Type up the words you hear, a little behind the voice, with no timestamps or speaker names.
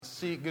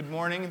seat. Good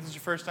morning. If this is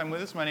your first time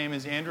with us, my name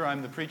is Andrew.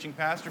 I'm the preaching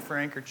pastor for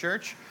Anchor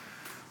Church.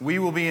 We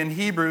will be in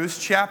Hebrews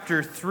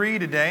chapter 3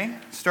 today,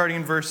 starting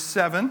in verse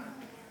 7.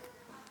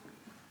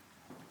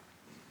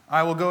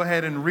 I will go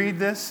ahead and read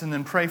this and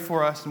then pray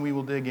for us, and we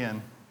will dig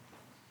in.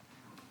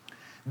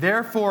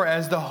 Therefore,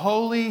 as the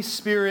Holy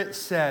Spirit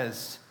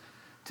says,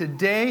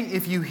 today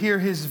if you hear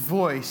His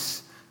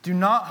voice, do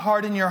not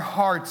harden your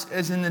hearts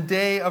as in the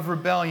day of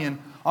rebellion,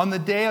 on the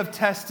day of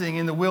testing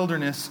in the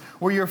wilderness,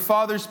 where your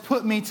fathers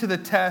put me to the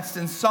test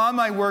and saw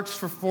my works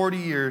for 40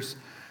 years.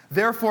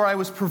 Therefore I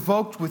was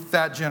provoked with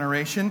that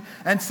generation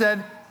and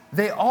said,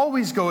 they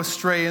always go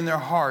astray in their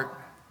heart.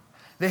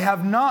 They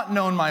have not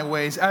known my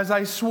ways. As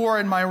I swore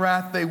in my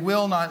wrath, they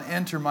will not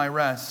enter my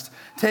rest.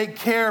 Take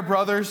care,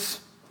 brothers,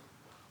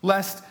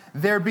 lest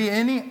there be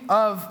any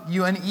of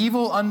you an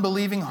evil,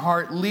 unbelieving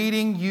heart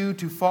leading you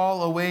to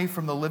fall away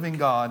from the living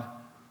God.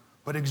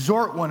 But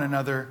exhort one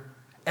another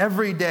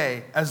every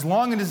day, as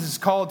long as it is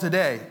called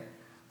today,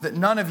 that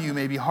none of you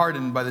may be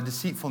hardened by the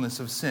deceitfulness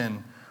of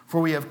sin.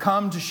 For we have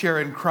come to share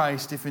in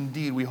Christ, if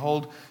indeed we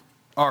hold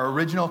our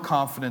original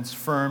confidence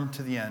firm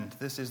to the end.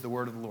 This is the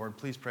word of the Lord.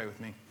 Please pray with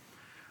me.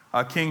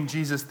 King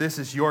Jesus, this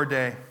is your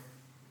day.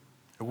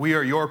 We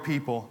are your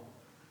people.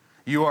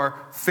 You are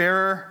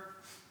fairer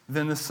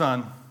than the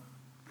sun,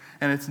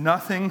 and it's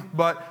nothing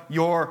but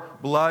your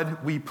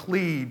blood we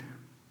plead.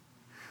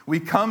 We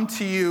come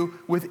to you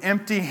with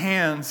empty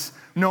hands,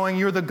 knowing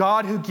you're the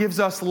God who gives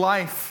us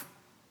life.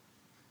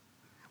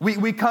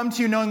 We come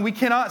to you knowing we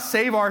cannot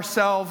save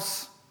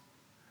ourselves,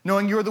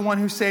 knowing you're the one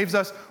who saves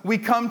us. We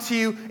come to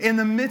you in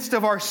the midst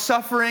of our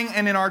suffering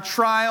and in our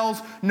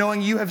trials,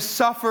 knowing you have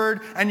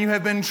suffered and you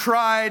have been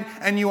tried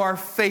and you are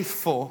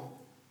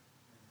faithful.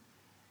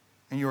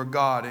 And you are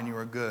God and you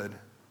are good.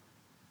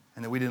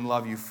 And that we didn't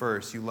love you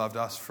first, you loved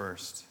us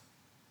first.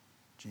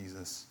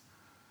 Jesus,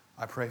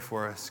 I pray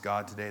for us,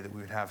 God, today that we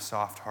would have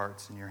soft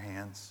hearts in your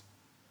hands.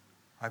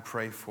 I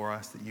pray for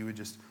us that you would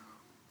just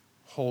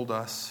hold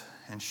us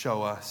and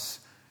show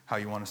us how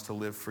you want us to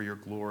live for your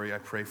glory. I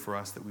pray for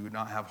us that we would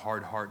not have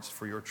hard hearts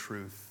for your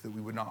truth, that we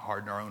would not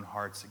harden our own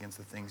hearts against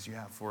the things you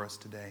have for us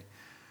today.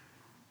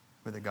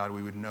 But that, God,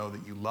 we would know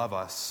that you love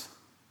us,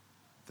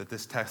 that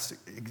this text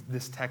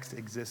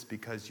exists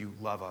because you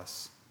love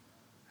us.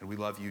 And we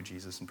love you,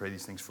 Jesus, and pray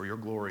these things for your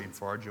glory and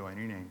for our joy. In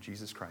your name,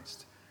 Jesus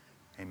Christ.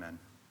 Amen.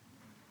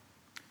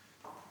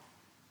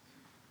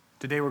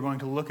 Today we're going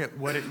to look at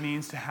what it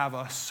means to have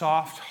a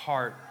soft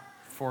heart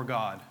for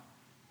God.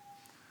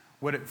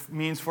 What it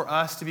means for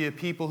us to be a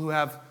people who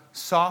have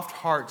soft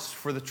hearts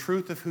for the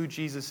truth of who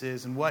Jesus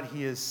is and what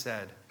he has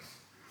said.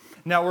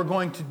 Now we're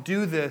going to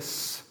do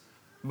this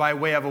by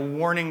way of a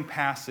warning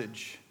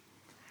passage.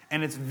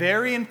 And it's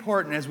very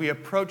important as we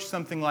approach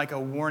something like a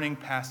warning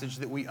passage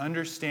that we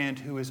understand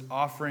who is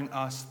offering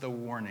us the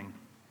warning.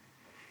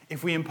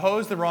 If we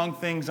impose the wrong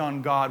things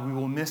on God, we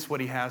will miss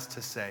what he has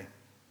to say.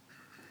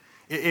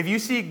 If you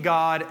see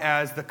God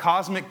as the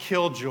cosmic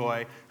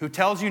killjoy who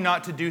tells you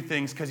not to do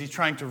things because he's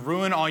trying to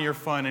ruin all your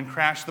fun and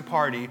crash the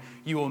party,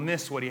 you will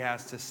miss what he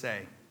has to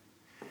say.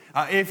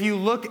 If you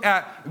look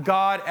at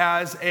God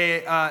as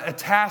a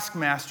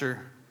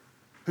taskmaster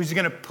who's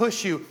going to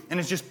push you and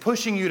is just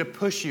pushing you to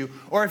push you,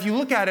 or if you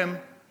look at him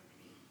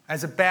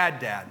as a bad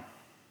dad,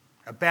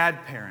 a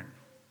bad parent,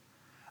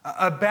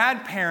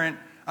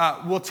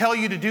 will tell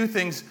you to do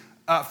things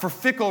for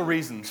fickle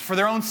reasons, for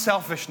their own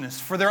selfishness,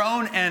 for their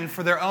own end,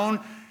 for their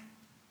own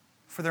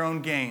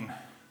gain.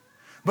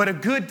 But a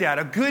good dad,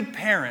 a good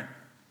parent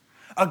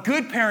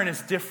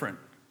is different.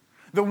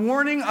 The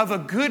warning of a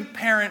good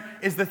parent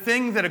is the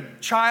thing that a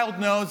child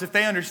knows if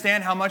they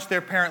understand how much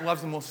their parent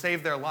loves them will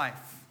save their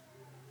life.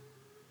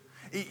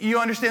 You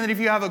understand that if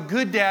you have a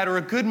good dad or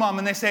a good mom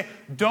and they say,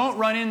 don't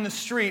run in the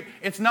street,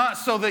 it's not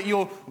so that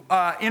you'll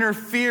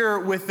interfere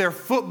with their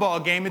football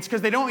game. It's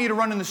because they don't want you to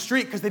run in the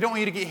street because they don't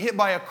want you to get hit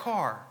by a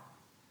car.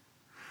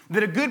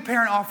 That a good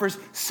parent offers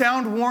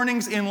sound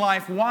warnings in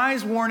life,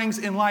 wise warnings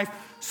in life,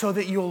 so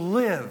that you'll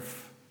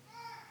live.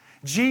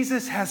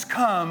 Jesus has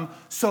come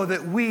so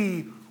that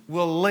we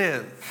will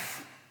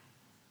live.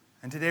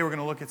 And today we're going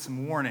to look at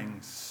some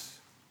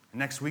warnings.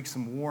 Next week,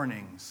 some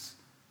warnings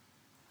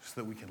so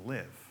that we can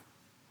live.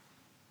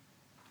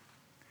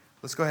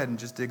 Let's go ahead and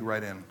just dig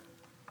right in.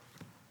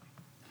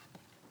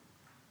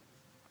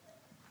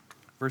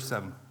 Verse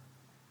 7.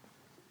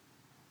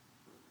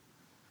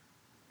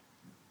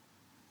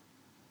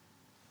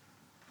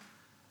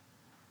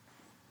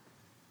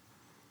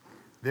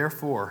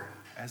 Therefore,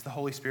 as the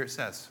Holy Spirit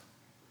says,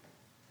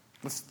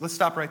 let's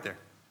stop right there.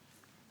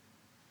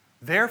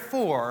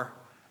 Therefore,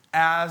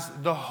 as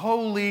the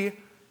Holy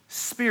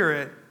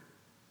Spirit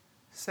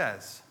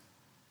says.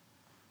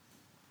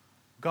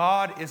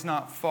 God is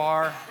not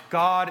far.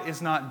 God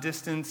is not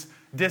distant.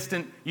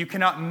 You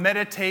cannot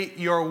meditate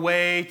your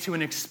way to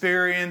an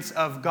experience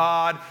of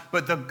God.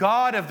 But the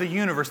God of the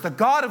universe, the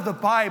God of the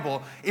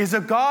Bible, is a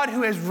God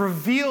who has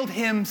revealed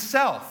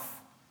himself.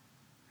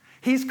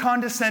 He's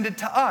condescended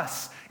to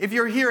us. If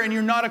you're here and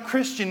you're not a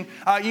Christian,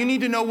 you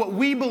need to know what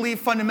we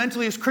believe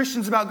fundamentally as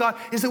Christians about God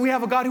is that we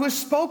have a God who has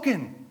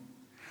spoken.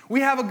 We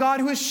have a God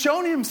who has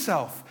shown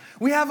himself.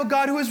 We have a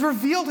God who has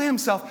revealed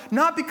himself,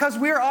 not because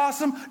we are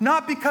awesome,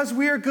 not because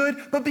we are good,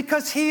 but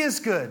because he is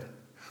good.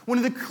 One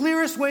of the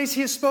clearest ways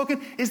he has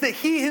spoken is that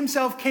he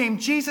himself came,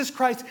 Jesus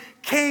Christ,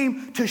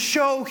 came to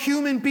show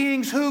human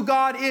beings who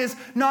God is.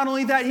 Not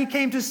only that, he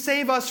came to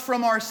save us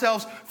from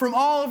ourselves, from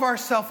all of our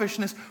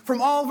selfishness,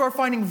 from all of our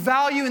finding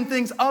value in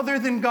things other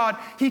than God.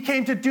 He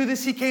came to do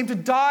this. He came to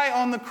die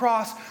on the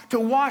cross to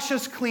wash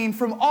us clean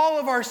from all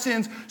of our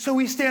sins so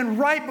we stand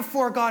right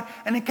before God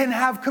and can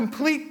have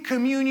complete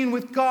communion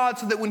with God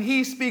so that when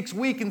he speaks,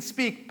 we can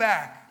speak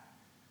back.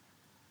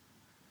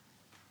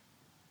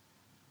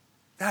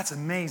 That's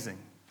amazing.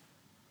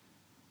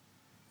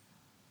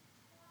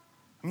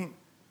 I mean,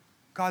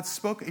 God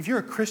spoke. If you're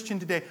a Christian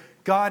today,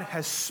 God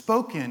has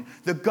spoken.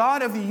 The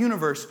God of the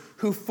universe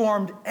who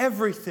formed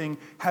everything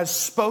has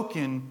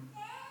spoken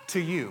to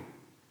you.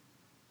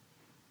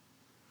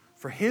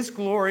 For his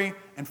glory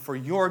and for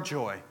your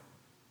joy.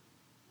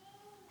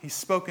 He's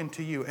spoken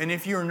to you. And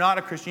if you're not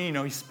a Christian, you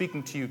know he's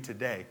speaking to you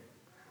today.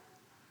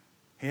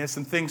 He has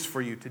some things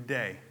for you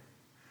today.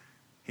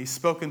 He's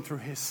spoken through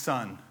his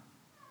Son.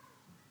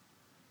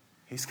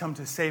 He's come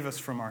to save us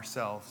from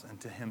ourselves and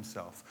to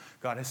himself.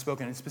 God has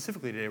spoken, and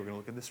specifically today we're going to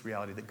look at this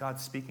reality that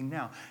God's speaking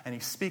now. And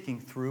he's speaking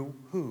through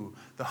who?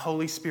 The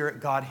Holy Spirit,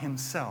 God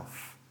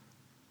himself.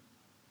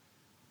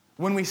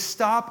 When we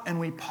stop and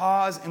we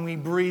pause and we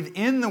breathe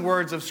in the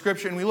words of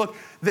Scripture and we look,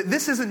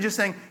 this isn't just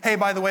saying, hey,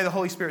 by the way, the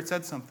Holy Spirit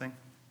said something.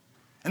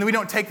 And then we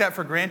don't take that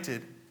for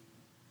granted.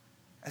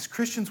 As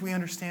Christians, we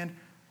understand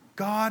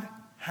God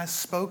has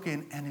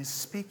spoken and is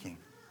speaking.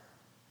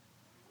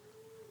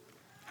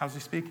 How's he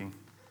speaking?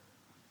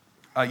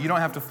 You don't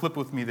have to flip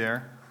with me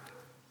there,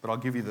 but I'll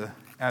give you the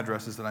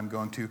addresses that I'm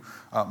going to.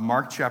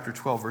 Mark chapter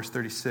 12, verse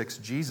 36,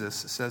 Jesus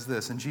says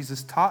this, and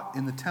Jesus taught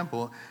in the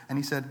temple, and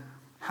he said,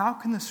 how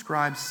can the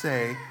scribes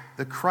say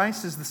the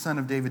Christ is the son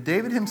of David?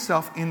 David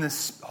himself in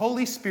the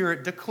Holy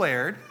Spirit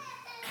declared,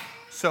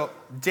 so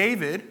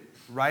David,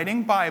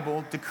 writing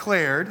Bible,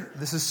 declared,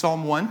 this is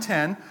Psalm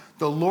 110,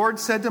 the Lord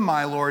said to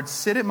my Lord,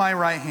 sit at my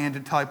right hand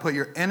until I put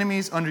your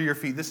enemies under your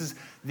feet. This is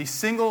the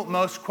single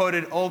most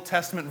quoted Old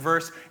Testament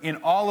verse in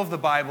all of the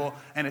Bible,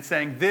 and it's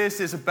saying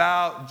this is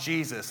about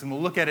Jesus. And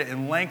we'll look at it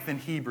in length in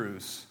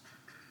Hebrews.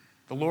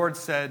 The Lord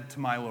said to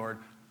my Lord,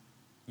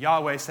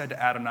 Yahweh said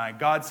to Adonai,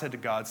 God said to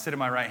God, sit at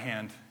my right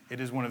hand. It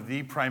is one of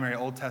the primary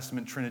Old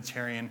Testament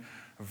Trinitarian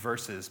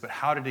verses. But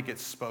how did it get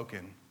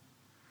spoken?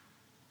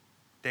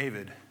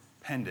 David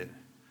penned it.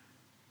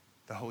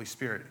 The Holy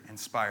Spirit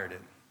inspired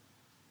it.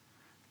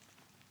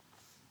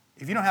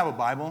 If you don't have a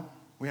Bible,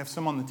 we have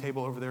some on the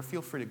table over there.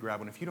 Feel free to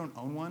grab one. If you don't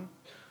own one,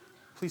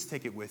 please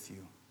take it with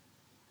you.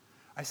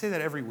 I say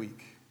that every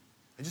week.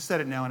 I just said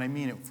it now, and I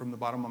mean it from the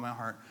bottom of my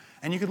heart.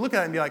 And you could look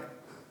at it and be like,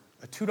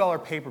 a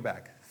 $2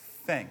 paperback.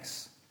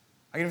 Thanks.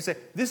 I can even say,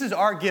 this is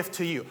our gift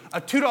to you. A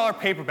 $2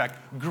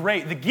 paperback.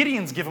 Great. The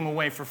Gideons give them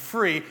away for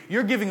free.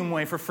 You're giving them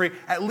away for free.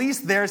 At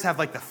least theirs have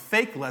like the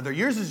fake leather.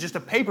 Yours is just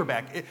a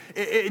paperback.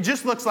 It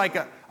just looks like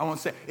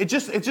it's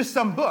just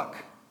some book.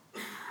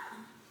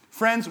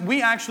 Friends,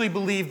 we actually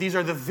believe these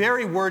are the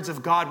very words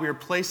of God we are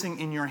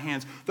placing in your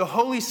hands. The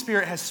Holy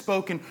Spirit has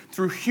spoken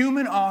through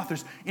human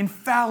authors,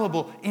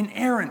 infallible,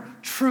 inerrant,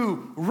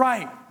 true,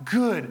 right,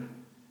 good.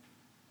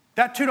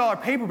 That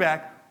 $2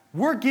 paperback,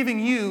 we're giving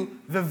you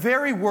the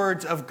very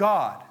words of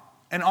God.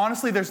 And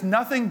honestly, there's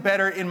nothing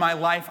better in my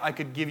life I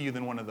could give you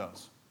than one of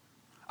those.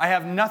 I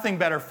have nothing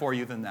better for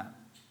you than that.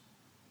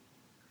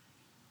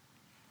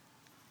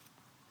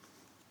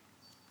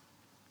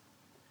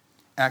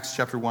 Acts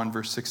chapter 1,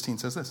 verse 16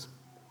 says this.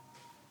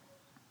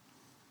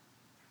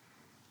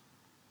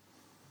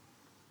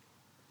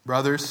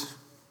 Brothers,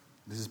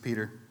 this is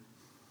Peter.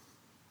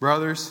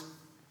 Brothers,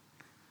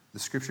 the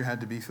scripture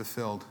had to be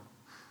fulfilled.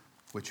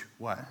 Which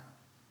what?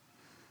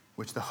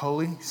 Which the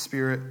Holy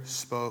Spirit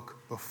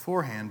spoke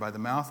beforehand by the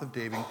mouth of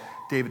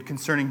David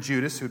concerning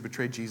Judas, who had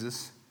betrayed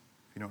Jesus,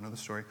 if you don't know the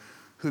story,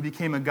 who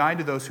became a guide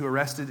to those who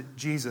arrested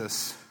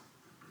Jesus.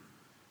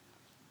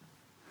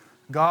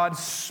 God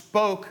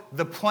spoke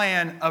the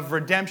plan of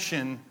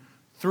redemption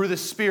through the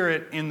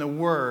Spirit in the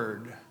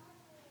Word.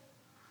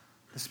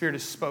 The Spirit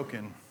is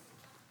spoken.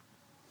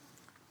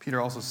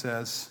 Peter also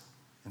says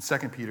in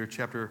 2 Peter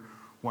chapter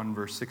 1,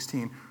 verse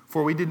 16,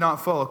 for we did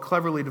not follow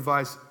cleverly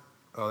devised...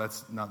 Oh,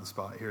 that's not the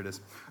spot. Here it is.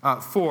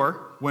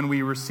 For when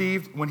he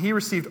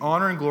received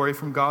honor and glory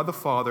from God the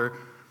Father,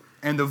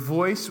 and the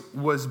voice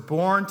was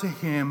borne to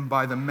him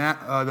by the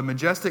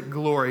majestic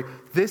glory,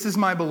 this is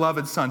my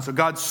beloved Son. So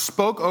God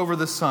spoke over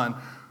the Son,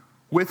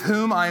 with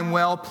whom I am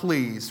well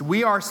pleased.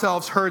 We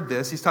ourselves heard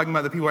this. He's talking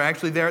about the people who were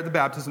actually there at the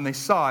baptism. They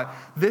saw it.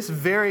 This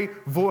very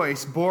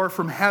voice bore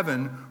from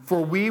heaven, for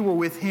we were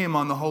with him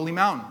on the holy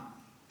mountain.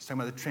 He's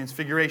talking about the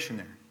transfiguration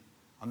there.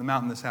 On the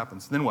mountain this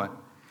happens. Then what?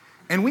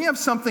 And we have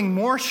something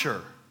more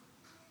sure.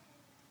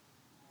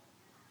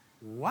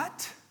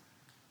 What?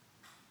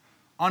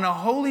 On a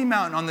holy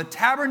mountain, on the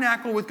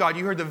tabernacle with God,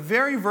 you heard the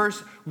very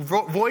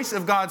voice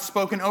of God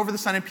spoken over the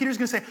Son. And Peter's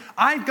going to say,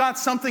 I've got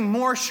something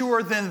more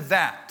sure than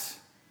that.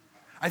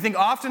 I think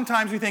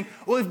oftentimes we think,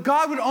 well, if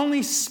God would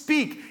only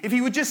speak, if he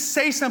would just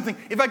say something,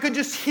 if I could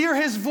just hear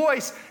his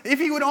voice, if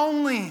he would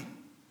only.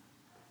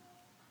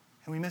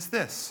 And we miss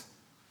this.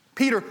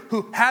 Peter,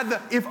 who had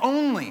the if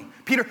only.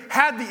 Peter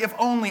had the if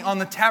only on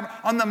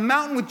the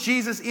mountain with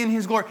Jesus in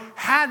his glory,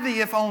 had the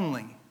if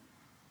only.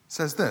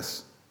 Says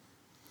this,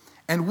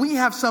 and we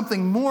have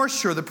something more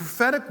sure, the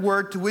prophetic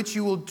word to which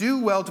you will do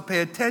well to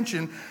pay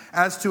attention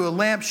as to a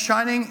lamp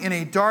shining in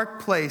a dark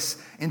place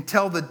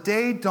until the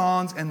day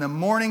dawns and the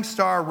morning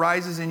star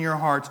rises in your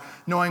hearts,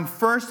 knowing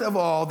first of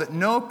all that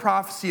no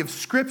prophecy of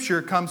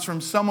Scripture comes from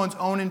someone's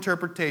own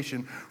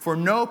interpretation. For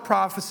no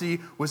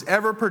prophecy was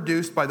ever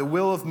produced by the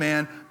will of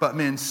man, but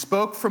men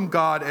spoke from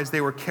God as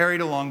they were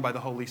carried along by the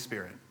Holy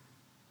Spirit.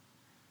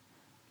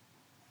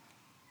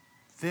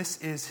 This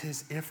is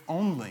his if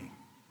only.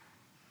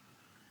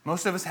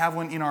 Most of us have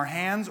one in our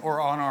hands or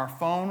on our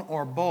phone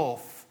or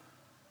both.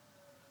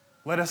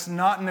 Let us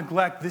not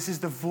neglect, this is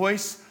the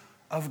voice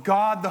of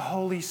God, the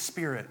Holy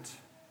Spirit.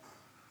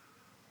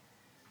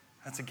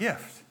 That's a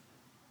gift.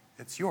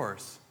 It's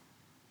yours.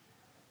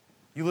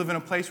 You live in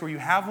a place where you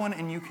have one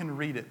and you can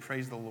read it.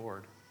 Praise the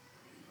Lord.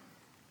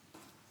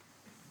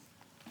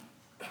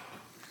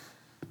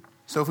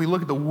 So if we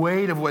look at the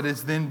weight of what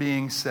is then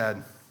being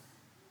said,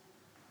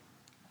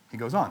 he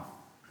goes on.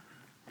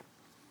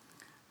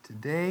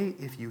 Today,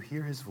 if you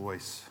hear his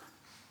voice,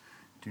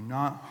 do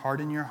not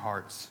harden your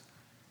hearts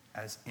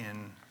as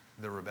in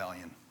the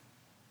rebellion.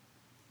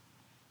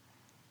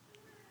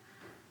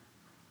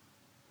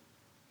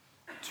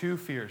 Two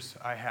fears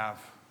I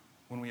have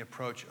when we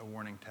approach a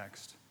warning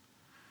text.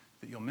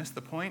 That you'll miss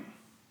the point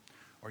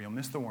or you'll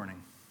miss the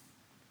warning.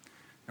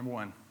 Number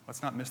one,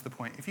 let's not miss the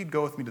point. If you'd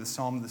go with me to the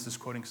psalm, this is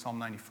quoting Psalm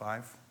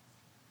 95.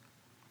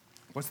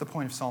 What's the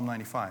point of Psalm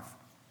 95?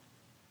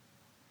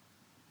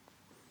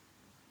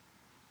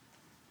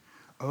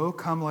 Oh,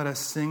 come, let us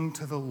sing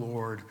to the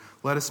Lord.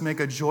 Let us make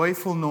a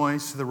joyful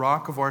noise to the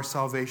rock of our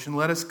salvation.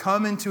 Let us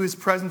come into his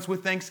presence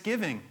with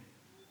thanksgiving.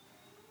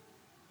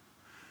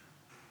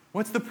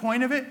 What's the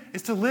point of it?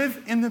 It's to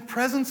live in the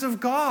presence of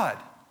God.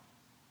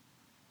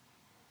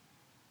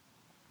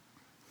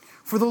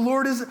 For the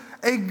Lord is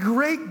a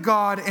great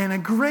God and a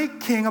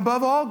great King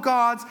above all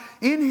gods.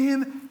 In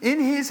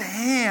his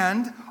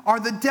hand are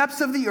the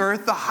depths of the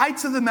earth. The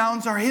heights of the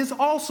mountains are his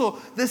also.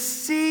 The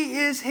sea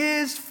is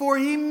his, for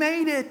he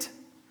made it.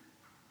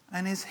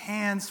 And his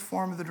hands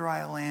formed the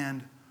dry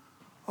land.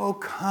 Oh,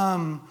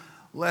 come,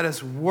 let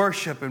us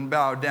worship and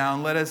bow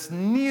down. Let us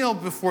kneel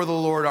before the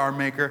Lord our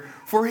Maker,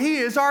 for he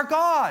is our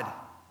God.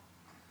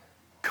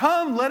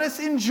 Come, let us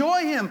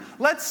enjoy him.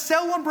 Let's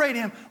celebrate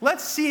him.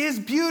 Let's see his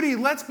beauty.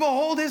 Let's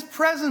behold his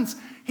presence.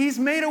 He's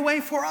made a way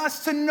for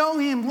us to know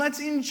him. Let's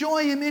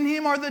enjoy him. In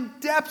him are the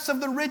depths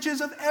of the riches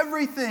of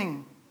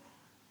everything.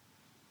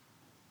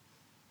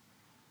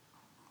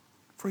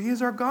 For he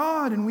is our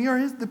God, and we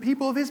are the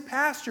people of his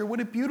pasture. What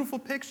a beautiful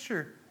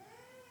picture.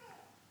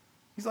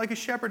 He's like a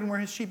shepherd, and we're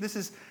his sheep. This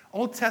is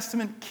Old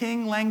Testament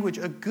king language.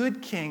 A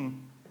good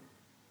king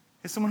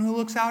is someone who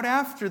looks out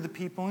after the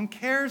people and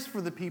cares for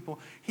the people.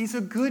 He's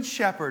a good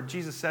shepherd.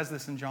 Jesus says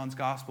this in John's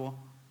Gospel.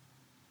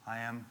 I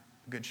am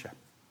a good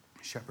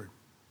shepherd.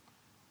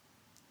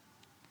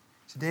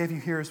 Today, if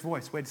you hear his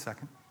voice, wait a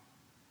second.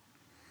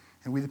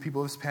 And we, the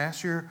people of his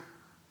pasture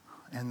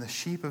and the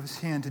sheep of his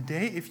hand.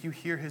 Today, if you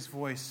hear his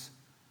voice,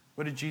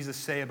 what did Jesus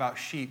say about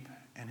sheep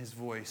and his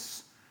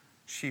voice?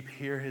 Sheep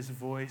hear his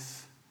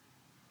voice.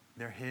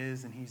 They're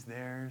his and he's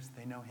theirs.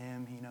 They know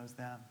him, he knows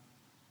them.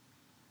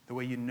 The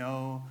way you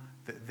know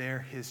that they're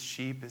his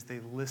sheep is they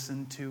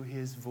listen to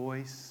his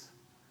voice.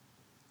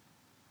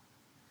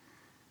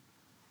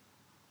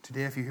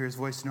 Today, if you hear his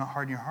voice, do not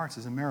harden your hearts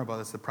as in Meribah.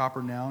 That's the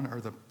proper noun,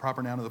 or the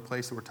proper noun of the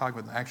place that we're talking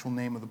about, the actual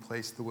name of the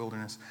place, the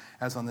wilderness,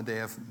 as on the day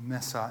of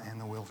Messah in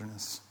the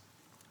wilderness.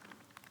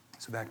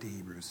 So back to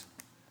Hebrews.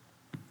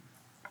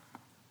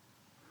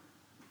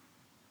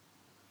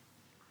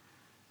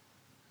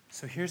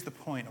 So here's the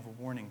point of a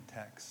warning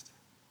text.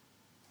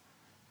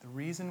 The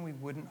reason we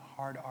wouldn't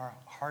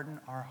harden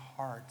our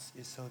hearts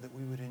is so that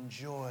we would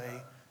enjoy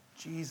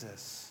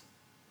Jesus.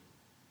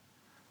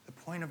 The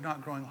point of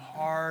not growing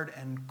hard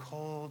and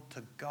cold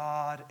to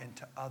God and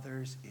to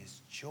others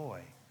is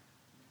joy.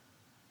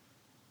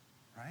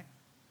 Right?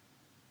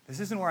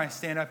 This isn't where I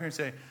stand up here and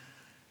say,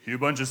 you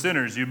bunch of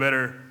sinners, you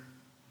better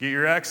get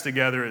your acts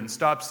together and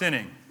stop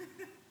sinning.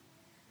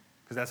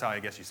 Because that's how I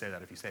guess you say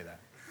that if you say that.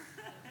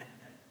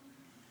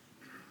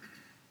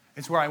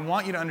 It's where I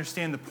want you to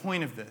understand the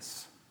point of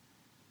this.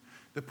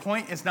 The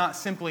point is not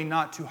simply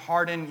not to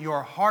harden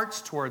your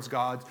hearts towards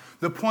God.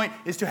 The point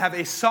is to have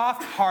a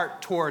soft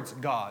heart towards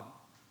God.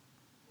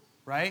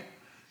 Right?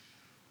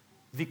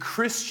 The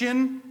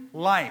Christian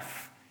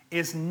life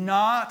is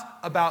not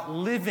about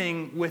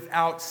living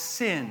without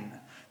sin.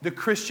 The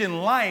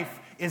Christian life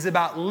is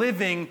about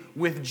living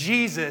with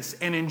Jesus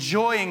and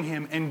enjoying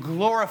him and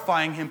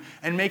glorifying him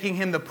and making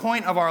him the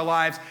point of our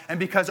lives. And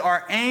because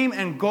our aim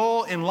and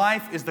goal in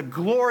life is the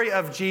glory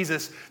of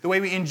Jesus, the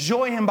way we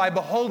enjoy him by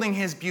beholding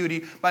his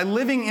beauty, by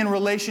living in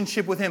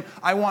relationship with him,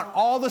 I want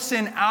all the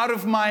sin out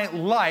of my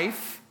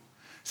life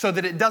so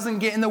that it doesn't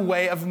get in the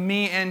way of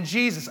me and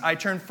Jesus. I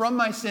turn from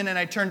my sin and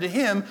I turn to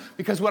him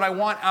because what I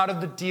want out of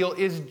the deal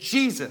is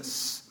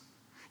Jesus.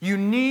 You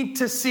need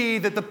to see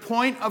that the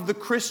point of the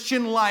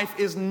Christian life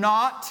is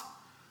not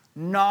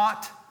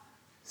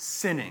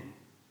sinning.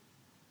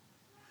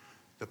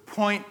 The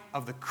point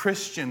of the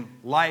Christian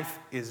life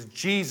is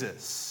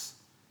Jesus.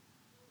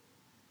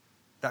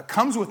 That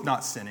comes with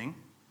not sinning.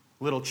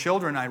 Little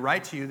children, I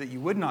write to you that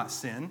you would not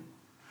sin.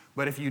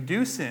 But if you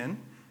do sin,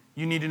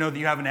 you need to know that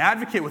you have an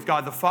advocate with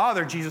God the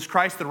Father, Jesus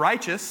Christ the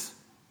righteous.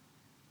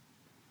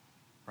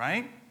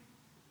 Right?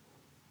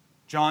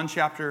 1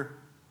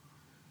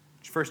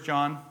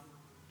 John,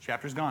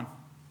 chapter's gone.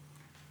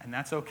 And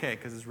that's okay,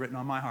 because it's written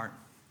on my heart.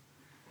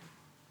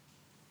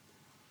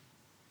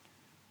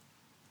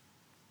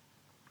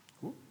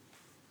 Ooh.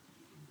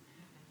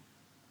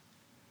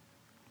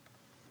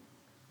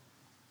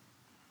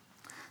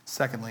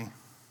 Secondly,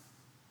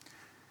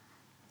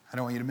 I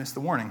don't want you to miss the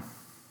warning.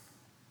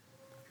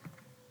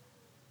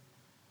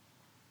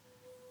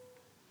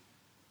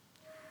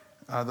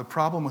 The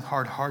problem with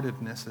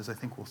hard-heartedness, as I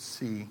think we'll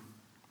see,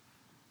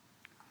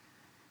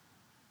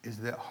 is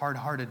that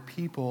hard-hearted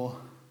people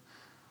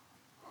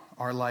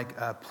are like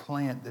a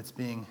plant that's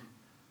being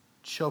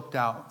choked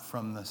out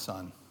from the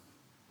sun.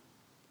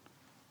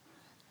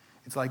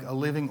 It's like a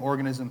living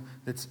organism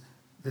that's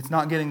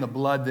not getting the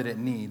blood that it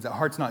needs. That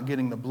heart's not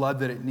getting the blood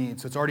that it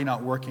needs, so it's already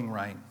not working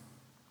right.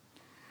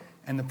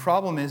 And the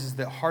problem is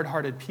that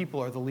hard-hearted people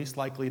are the least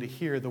likely to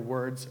hear the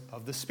words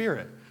of the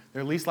Spirit.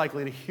 They're least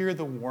likely to hear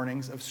the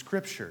warnings of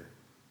Scripture.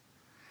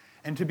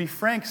 And to be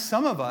frank,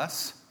 some of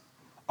us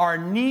are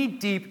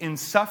knee-deep in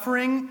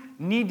suffering,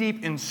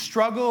 knee-deep in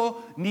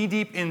struggle,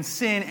 knee-deep in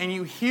sin, and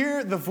you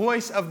hear the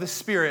voice of the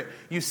Spirit.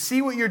 You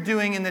see what you're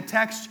doing in the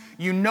text.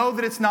 You know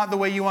that it's not the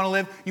way you want to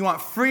live. You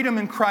want freedom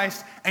in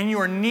Christ, and you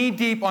are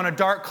knee-deep on a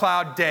dark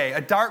cloud day,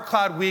 a dark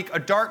cloud week, a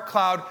dark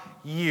cloud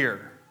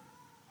year.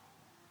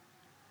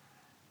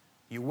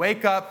 You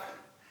wake up,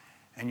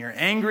 and you're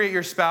angry at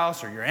your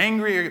spouse, or you're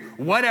angry, or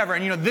whatever,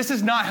 and this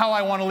is not how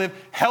I want to live.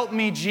 Help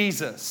me,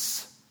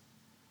 Jesus.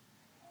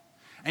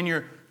 And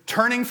you're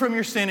turning from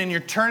your sin, and you're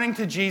turning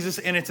to Jesus,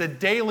 and it's a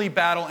daily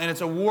battle, and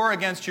it's a war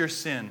against your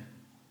sin.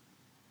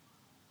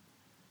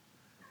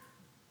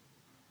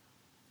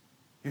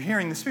 You're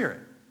hearing the Spirit.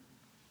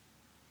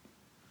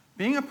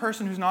 Being a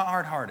person who's not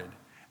hard-hearted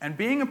and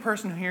being a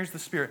person who hears the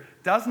Spirit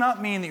does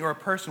not mean that you're a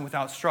person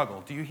without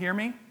struggle. Do you hear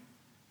me?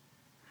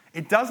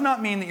 It does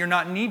not mean that you're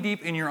not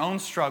knee-deep in your own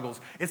struggles.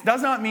 It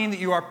does not mean that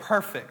you are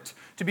perfect.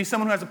 To be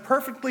someone who has a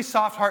perfectly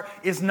soft heart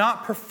is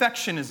not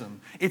perfectionism.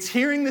 It's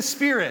hearing the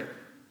Spirit.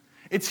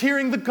 It's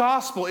hearing the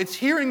gospel. It's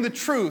hearing the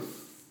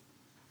truth.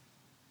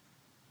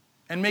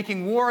 And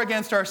making war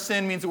against our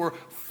sin means that we're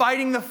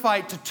fighting the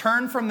fight to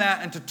turn from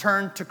that and to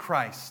turn to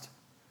Christ.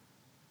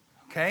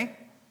 Okay?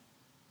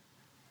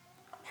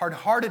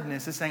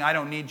 Hard-heartedness is saying, I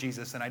don't need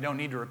Jesus, and I don't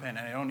need to repent,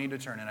 and I don't need to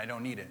turn, and I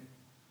don't need it.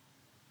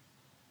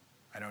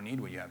 I don't need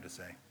what you have to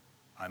say.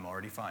 I'm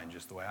already fine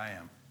just the way I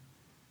am.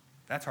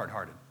 That's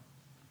hard-hearted.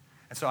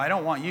 And so I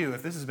don't want you,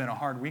 if this has been a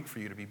hard week for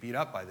you, to be beat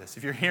up by this.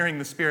 If you're hearing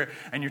the Spirit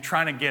and you're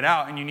trying to get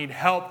out and you need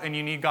help and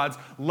you need God's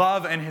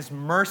love and His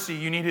mercy,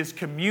 you need His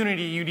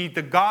community, you need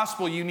the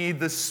gospel, you need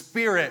the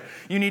Spirit,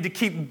 you need to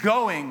keep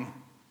going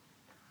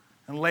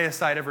and lay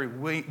aside every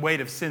weight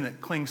of sin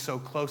that clings so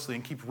closely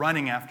and keep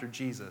running after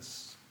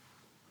Jesus.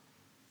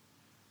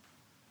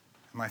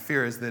 My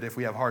fear is that if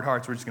we have hard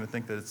hearts, we're just going to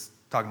think that it's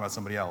talking about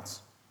somebody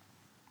else.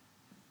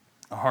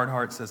 A hard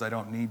heart says, I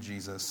don't need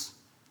Jesus.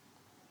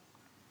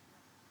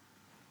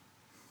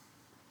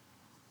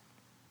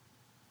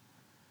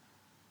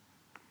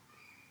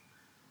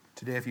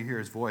 Today, if you hear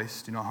His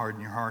voice, do not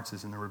harden your hearts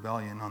as in the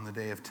rebellion on the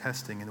day of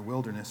testing in the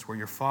wilderness where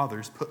your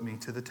fathers put me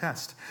to the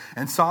test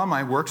and saw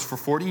my works for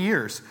 40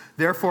 years.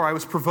 Therefore, I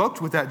was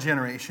provoked with that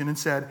generation and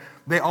said,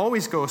 they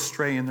always go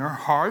astray in their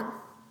heart.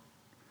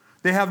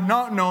 They have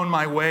not known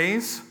my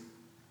ways.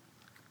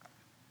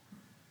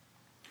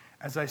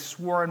 As I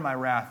swore in my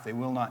wrath, they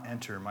will not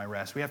enter my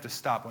rest. We have to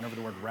stop whenever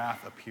the word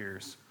wrath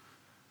appears.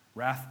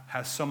 Wrath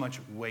has so much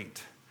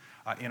weight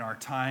in our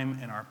time,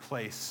 in our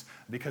place,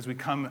 because we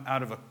come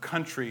out of a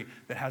country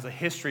that has a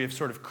history of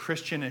sort of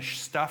Christianish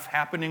stuff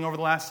happening over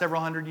the last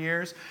several hundred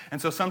years.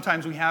 And so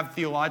sometimes we have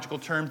theological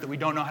terms that we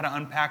don't know how to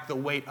unpack the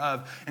weight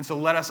of. And so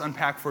let us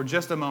unpack for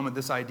just a moment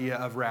this idea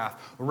of wrath.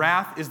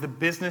 Wrath is the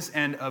business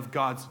end of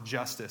God's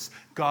justice.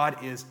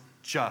 God is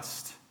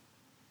just.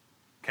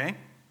 Okay?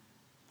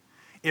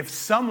 If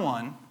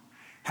someone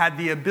had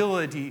the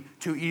ability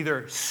to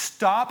either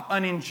stop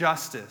an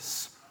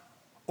injustice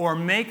or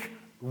make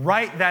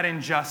right that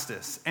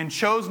injustice and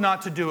chose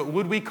not to do it,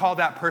 would we call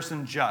that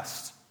person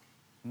just?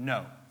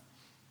 No.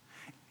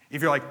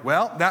 If you're like,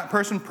 well, that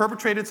person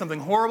perpetrated something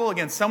horrible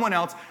against someone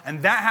else,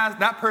 and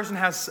that person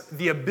has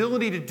the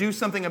ability to do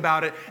something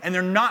about it, and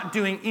they're not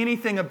doing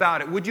anything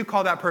about it, would you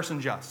call that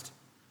person just?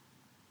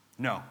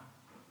 No.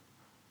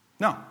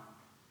 No,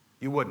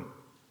 you wouldn't.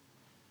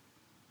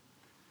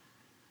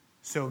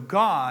 So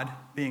God,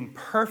 being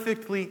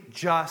perfectly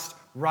just,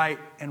 right,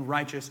 and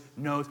righteous,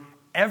 knows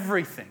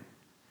everything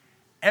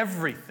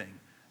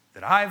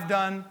that I've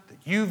done, that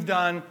you've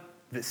done,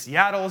 that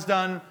Seattle's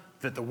done,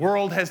 that the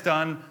world has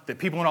done, that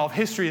people in all of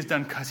history has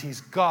done, because he's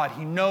God.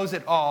 He knows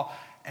it all,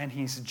 and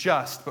he's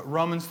just. But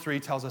Romans 3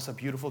 tells us a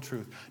beautiful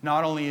truth.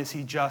 Not only is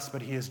he just,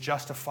 but he is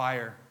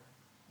justifier.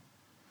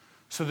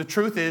 So the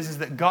truth is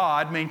that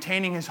God,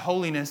 maintaining his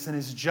holiness and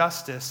his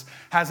justice,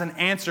 has an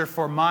answer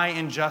for my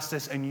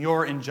injustice and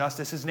your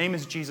injustice. His name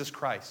is Jesus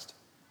Christ.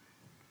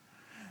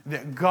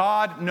 That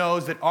God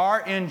knows that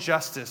our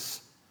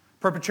injustice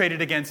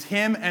perpetrated against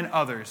him and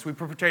others. We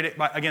perpetrate it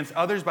against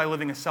others by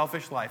living a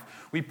selfish life.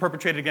 We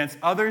perpetrate it against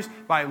others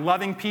by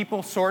loving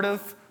people, sort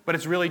of, but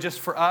it's really just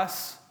for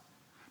us.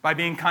 By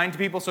being kind to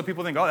people, so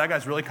people think, oh, that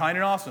guy's really kind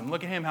and awesome.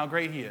 Look at him, how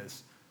great he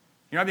is.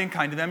 You're not being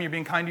kind to them, you're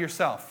being kind to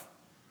yourself.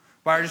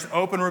 By our just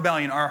open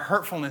rebellion, our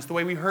hurtfulness, the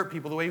way we hurt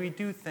people, the way we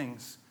do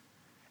things.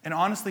 And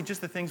honestly, just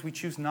the things we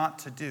choose not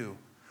to do.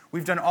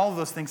 We've done all of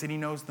those things, and he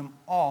knows them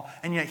all.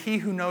 And yet he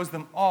who knows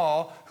them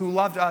all, who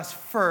loved us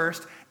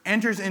first,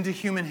 enters into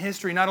human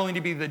history not only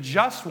to be the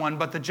just one,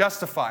 but the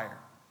justifier.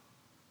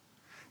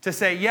 To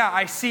say, yeah,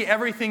 I see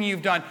everything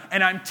you've done,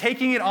 and I'm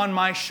taking it on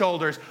my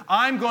shoulders.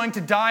 I'm going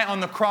to die on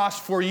the cross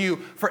for you,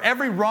 for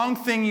every wrong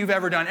thing you've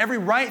ever done, every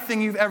right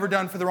thing you've ever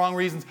done for the wrong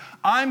reasons.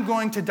 I'm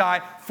going to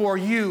die for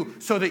you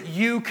so that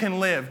you can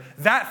live.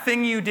 That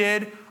thing you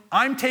did,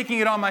 I'm taking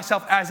it on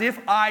myself as if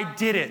I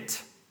did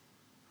it.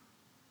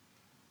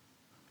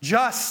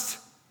 Just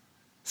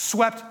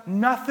swept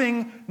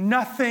nothing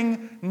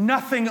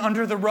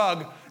under the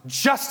rug.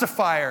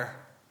 Justifier.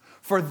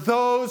 For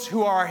those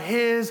who are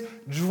his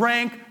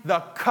drank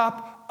the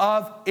cup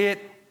of it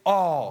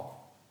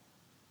all.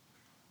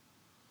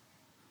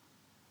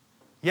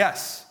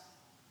 Yes,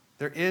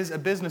 there is a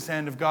business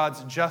end of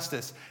God's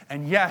justice.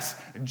 And yes,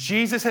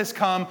 Jesus has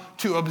come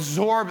to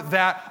absorb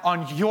that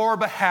on your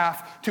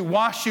behalf, to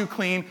wash you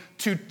clean,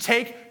 to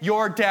take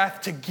your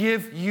death, to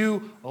give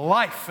you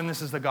life. And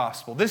this is the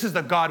gospel. This is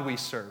the God we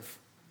serve.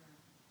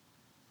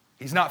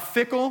 He's not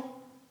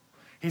fickle.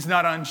 He's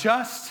not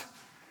unjust.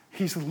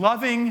 He's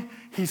loving,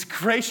 he's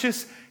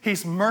gracious,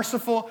 he's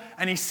merciful,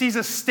 and he sees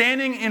us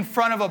standing in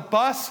front of a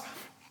bus,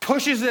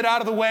 pushes it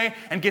out of the way,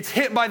 and gets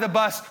hit by the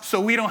bus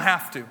so we don't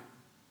have to.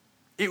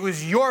 It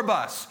was your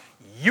bus.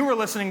 You were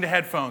listening to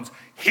headphones.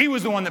 He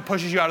was the one that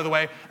pushes you out of the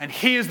way, and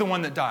he is the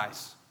one that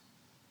dies.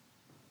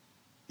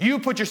 You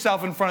put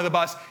yourself in front of the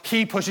bus,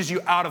 he pushes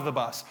you out of the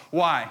bus.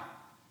 Why?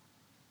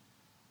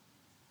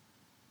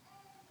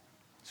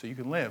 So you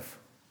can live.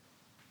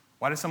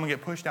 Why does someone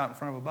get pushed out in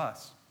front of a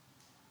bus?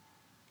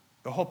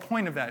 The whole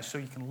point of that is so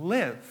you can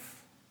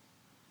live.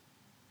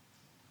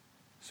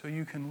 So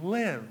you can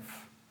live,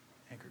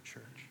 Anchor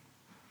Church.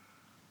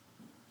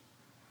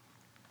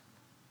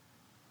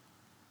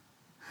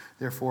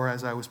 Therefore,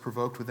 as I was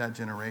provoked with that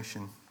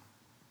generation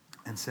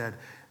and said,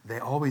 they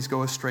always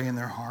go astray in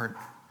their heart.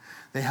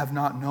 They have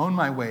not known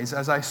my ways.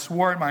 As I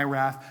swore in my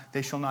wrath,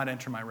 they shall not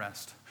enter my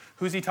rest.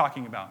 Who's he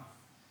talking about?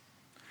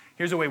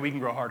 Here's a way we can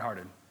grow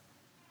hard-hearted.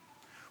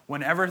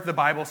 Whenever the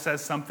Bible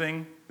says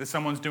something, that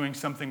someone's doing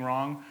something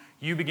wrong,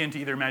 you begin to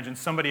either imagine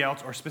somebody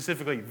else or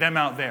specifically them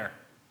out there.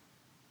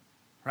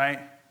 Right?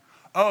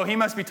 Oh, he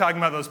must be talking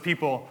about those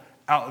people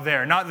out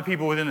there, not the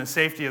people within the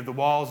safety of the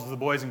walls of the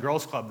Boys and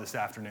Girls Club this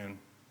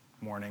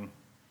morning.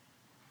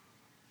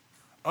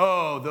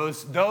 Oh,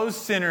 those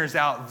sinners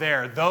out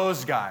there,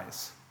 those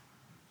guys.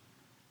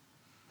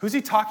 Who's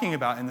he talking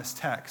about in this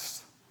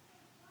text?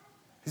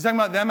 He's talking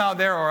about them out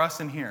there or us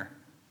in here.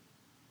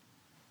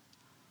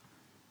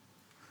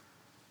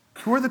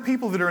 Who are the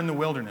people that are in the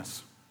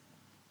wilderness?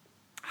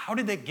 How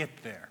did they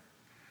get there?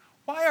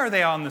 Why are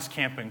they on this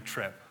camping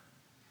trip?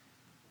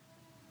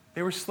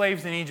 They were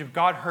slaves in Egypt.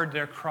 God heard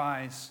their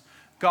cries.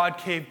 God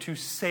came to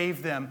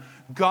save them.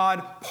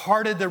 God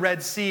parted the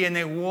Red Sea and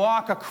they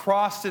walk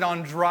across it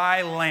on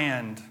dry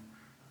land.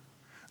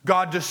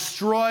 God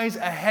destroys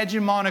a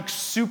hegemonic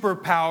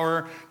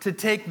superpower to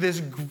take this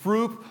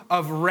group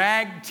of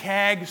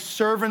ragtag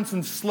servants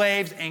and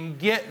slaves and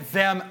get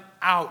them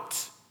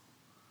out.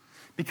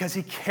 Because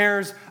he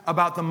cares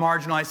about the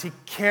marginalized. He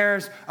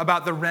cares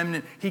about the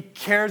remnant. He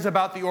cares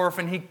about the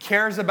orphan. He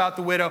cares about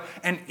the widow.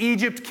 And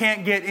Egypt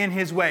can't get in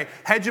his way.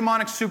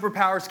 Hegemonic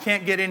superpowers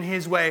can't get in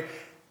his way.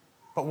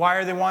 But why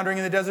are they wandering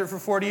in the desert for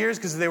 40 years?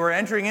 Because they were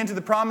entering into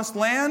the promised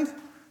land.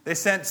 They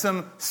sent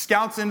some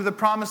scouts into the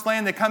promised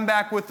land. They come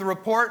back with the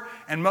report.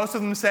 And most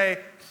of them say,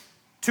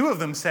 two of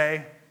them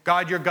say,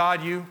 God, you're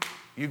God. You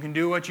can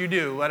do what you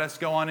do. Let us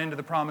go on into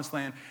the promised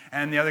land.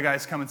 And the other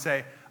guys come and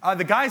say,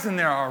 the guys in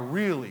there are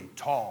really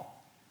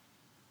tall.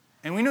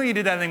 And we know you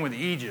did that thing with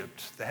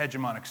Egypt, the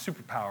hegemonic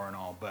superpower and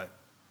all, but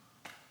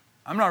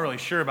I'm not really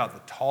sure about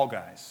the tall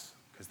guys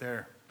because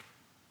they're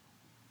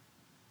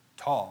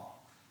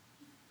tall.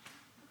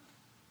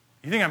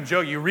 You think I'm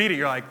joking. You read it,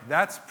 you're like,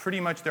 that's pretty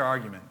much their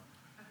argument.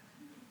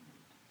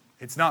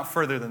 It's not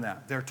further than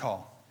that. They're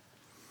tall.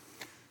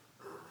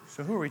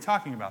 So who are we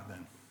talking about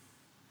then?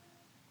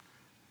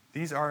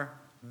 These are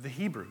the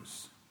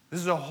Hebrews. This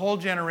is a whole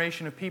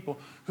generation of people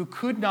who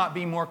could not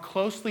be more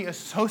closely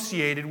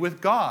associated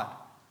with God.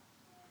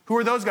 Who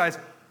are those guys?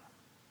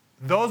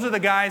 Those are the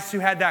guys who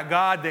had that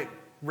God that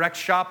wrecked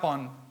shop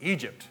on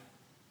Egypt.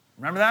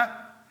 Remember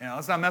that? Yeah,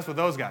 let's not mess with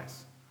those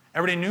guys.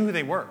 Everybody knew who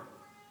they were.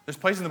 There's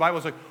places in the Bible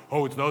it's like,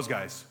 oh, it's those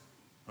guys.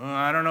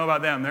 I don't know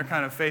about them. They're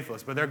kind of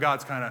faithless, but their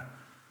God's kind of,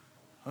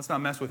 let's not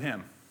mess with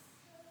him.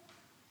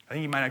 I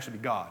think he might actually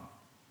be God.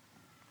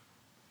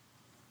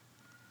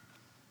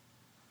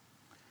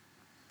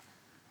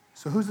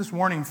 So who's this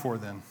warning for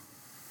then?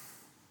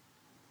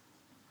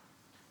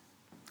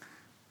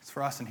 It's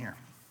for us in here.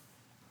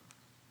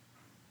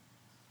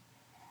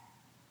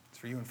 It's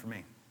for you and for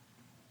me.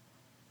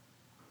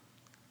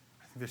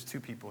 I think there's two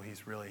people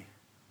he's really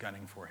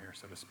gunning for here,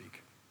 so to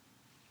speak.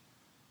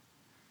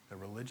 The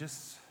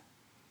religious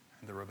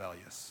and the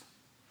rebellious.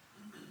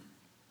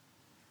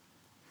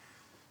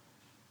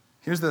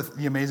 Here's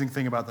the amazing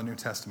thing about the New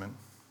Testament,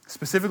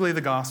 specifically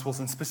the Gospels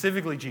and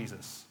specifically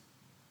Jesus.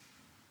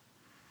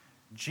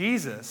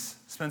 Jesus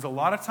spends a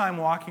lot of time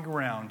walking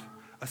around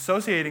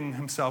associating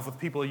himself with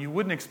people you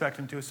wouldn't expect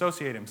him to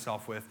associate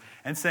himself with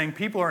and saying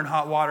people are in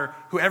hot water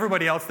who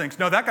everybody else thinks,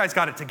 no, that guy's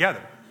got it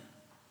together.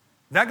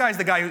 That guy's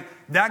the guy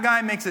that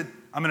guy makes it,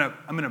 I'm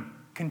going to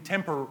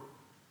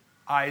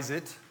contemporize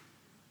it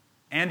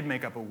and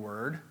make up a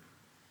word.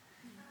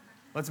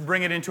 Let's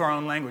bring it into our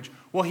own language.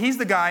 Well, he's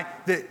the guy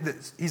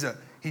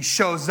he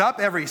shows up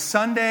every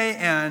Sunday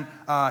and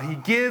he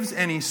gives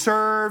and he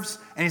serves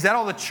and he's at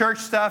all the church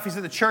stuff. He's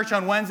at the church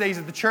on Wednesday. He's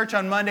at the church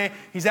on Monday.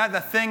 He's at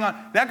the thing on...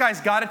 That guy's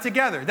got it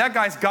together. That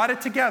guy's got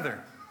it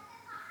together.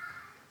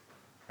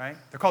 Right?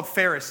 They're called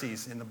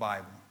Pharisees in the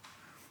Bible.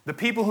 The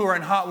people who are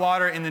in hot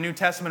water in the New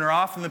Testament are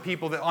often the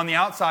people that on the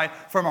outside,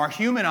 from our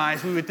human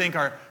eyes, we would think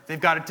they've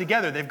got it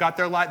together. They've got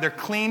their life, they're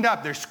cleaned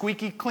up, they're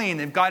squeaky clean,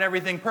 they've got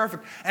everything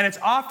perfect. And it's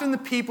often the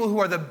people who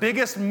are the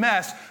biggest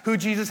mess who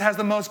Jesus has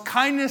the most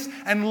kindness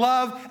and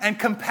love and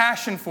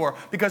compassion for.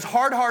 Because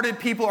hard-hearted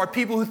people are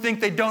people who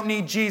think they don't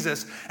need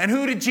Jesus. And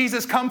who did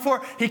Jesus come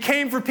for? He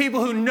came for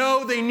people who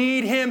know they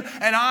need him,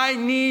 and I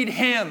need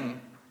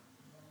him.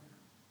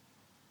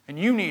 And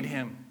you need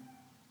him.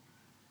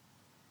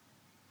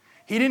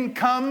 He didn't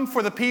come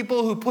for the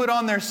people who put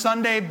on their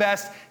Sunday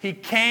best. He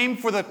came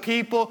for the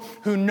people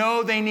who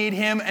know they need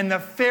him, and the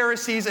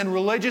Pharisees and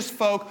religious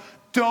folk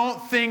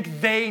don't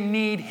think they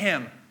need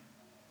him.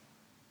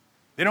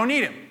 They don't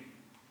need him.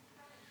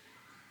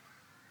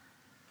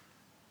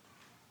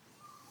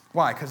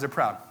 Why? Because they're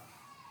proud.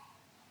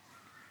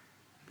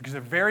 Because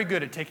they're very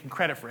good at taking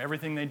credit for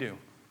everything they do.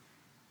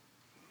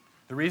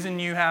 The reason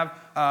you have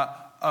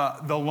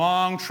the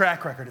long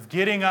track record of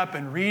getting up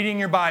and reading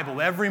your Bible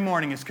every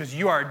morning is because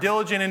you are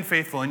diligent and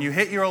faithful, and you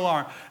hit your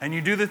alarm, and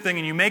you do the thing,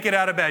 and you make it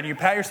out of bed, and you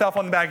pat yourself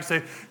on the back and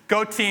say,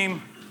 go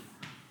team,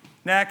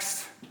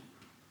 next.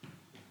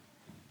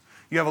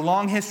 You have a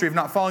long history of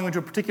not falling into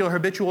a particular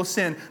habitual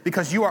sin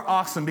because you are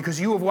awesome, because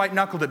you have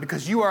white-knuckled it,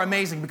 because you are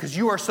amazing, because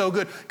you are so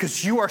good,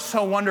 because you are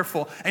so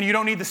wonderful, and you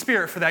don't need the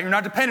Spirit for that. You're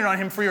not dependent on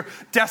him for your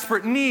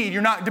desperate need.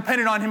 You're not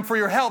dependent on him for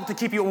your help to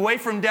keep you away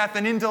from death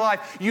and into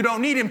life. You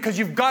don't need him because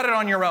you've got it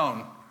on your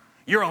own.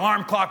 Your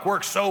alarm clock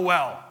works so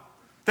well.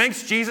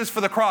 Thanks, Jesus,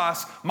 for the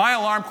cross. My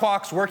alarm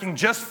clock's working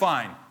just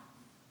fine.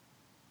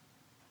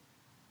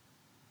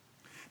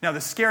 Now, the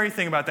scary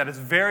thing about that is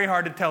it's very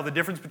hard to tell the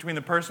difference between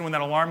the person when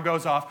that alarm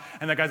goes off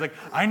and that guy's like,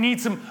 I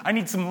need some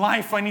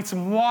life, I need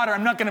some water.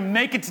 I'm not going to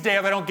make it today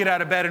if I don't get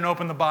out of bed and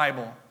open the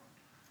Bible.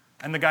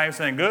 And the guy who's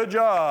saying, good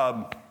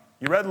job.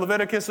 You read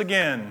Leviticus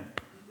again.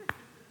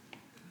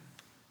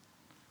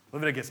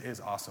 Leviticus is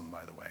awesome,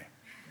 by the way.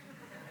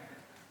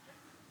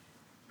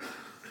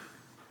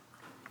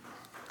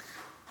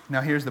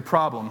 Now, here's the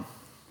problem.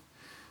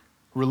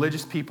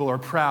 Religious people are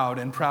proud,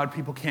 and proud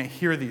people can't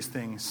hear these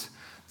things.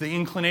 The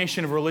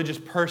inclination of a religious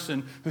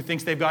person who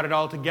thinks they've got it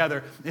all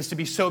together is to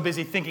be so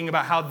busy thinking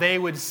about how they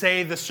would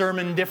say the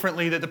sermon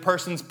differently that the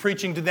person's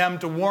preaching to them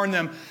to warn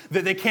them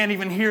that they can't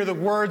even hear the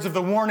words of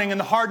the warning and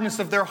the hardness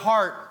of their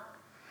heart.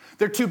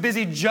 They're too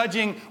busy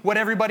judging what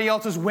everybody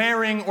else is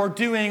wearing or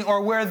doing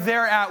or where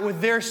they're at with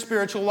their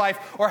spiritual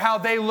life or how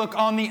they look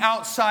on the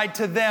outside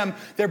to them.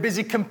 They're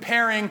busy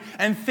comparing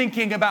and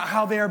thinking about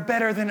how they are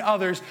better than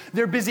others.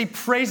 They're busy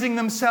praising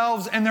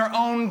themselves and their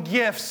own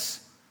gifts.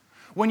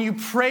 When you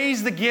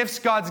praise the gifts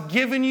God's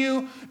given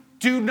you,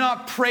 do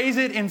not praise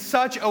it in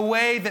such a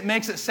way that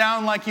makes it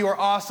sound like you are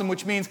awesome,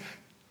 which means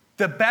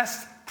the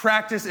best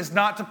practice is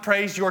not to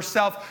praise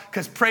yourself,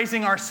 because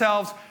praising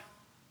ourselves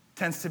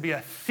tends to be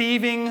a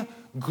thieving,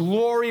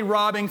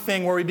 glory-robbing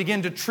thing where we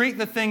begin to treat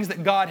the things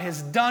that God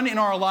has done in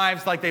our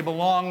lives like they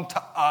belong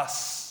to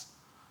us.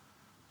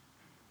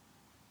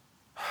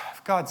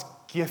 If God's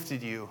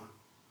gifted you,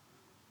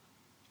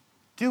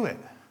 do it.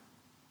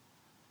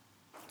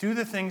 Do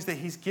the things that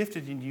he's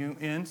gifted you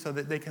in so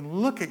that they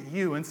can look at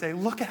you and say,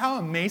 look at how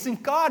amazing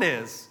God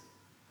is.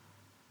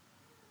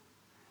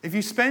 If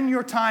you spend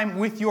your time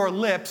with your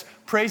lips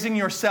praising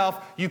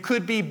yourself, you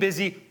could be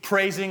busy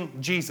praising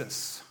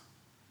Jesus.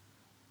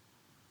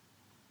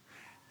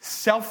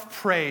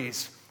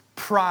 Self-praise,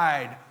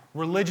 pride,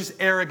 religious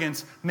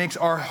arrogance makes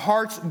our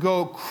hearts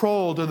go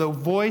cold to the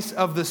voice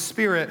of the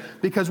Spirit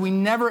because we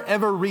never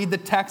ever read the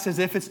text as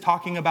if it's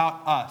talking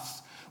about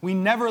us. We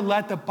never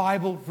let the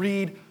Bible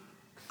read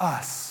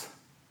us.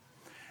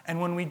 And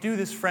when we do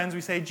this, friends,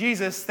 we say,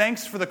 Jesus,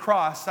 thanks for the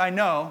cross. I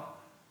know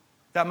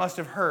that must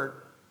have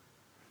hurt,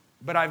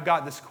 but I've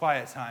got this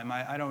quiet time.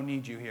 I don't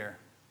need you here.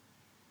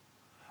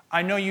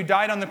 I know you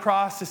died on the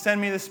cross to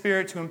send me the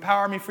Spirit, to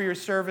empower me for your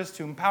service,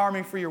 to empower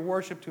me for your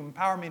worship, to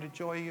empower me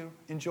to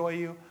enjoy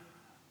you.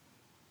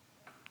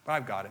 But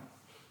I've got it.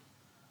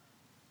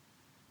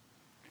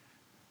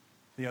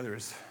 The other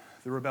is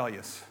the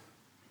rebellious.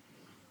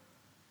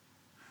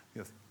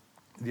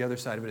 The other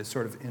side of it is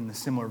sort of in the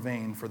similar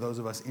vein for those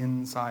of us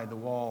inside the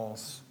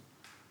walls.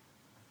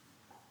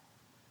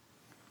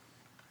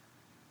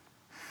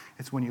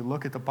 It's when you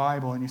look at the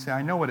Bible and you say,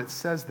 I know what it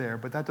says there,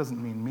 but that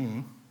doesn't mean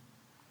me.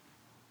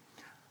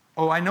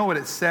 Oh, I know what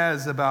it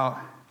says about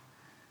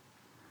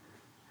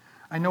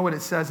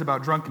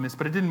drunkenness,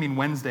 but it didn't mean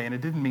Wednesday and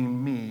it didn't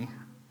mean me.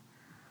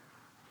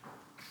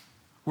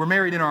 We're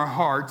married in our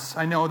hearts.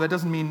 I know that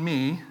doesn't mean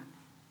me.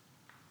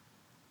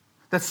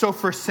 That's so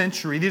first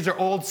century. These are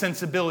old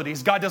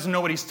sensibilities. God doesn't know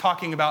what he's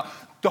talking about.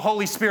 The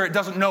Holy Spirit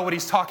doesn't know what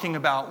he's talking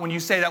about. When you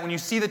say that, when you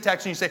see the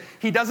text and you say,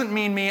 he doesn't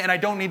mean me and I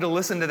don't need to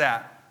listen to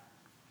that.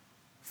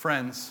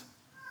 Friends,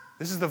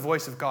 this is the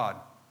voice of God.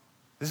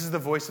 This is the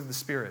voice of the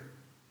Spirit.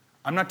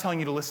 I'm not telling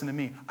you to listen to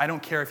me. I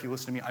don't care if you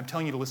listen to me. I'm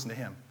telling you to listen to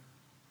him.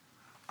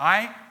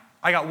 I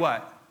got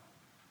what?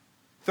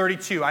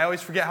 32. I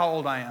always forget how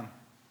old I am.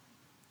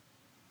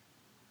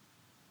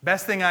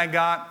 Best thing I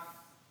got,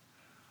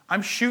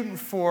 I'm shooting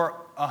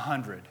for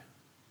 100.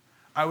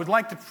 I would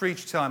like to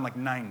preach till I'm like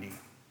 90.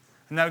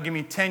 And that would give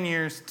me 10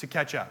 years to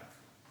catch up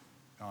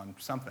on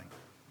something.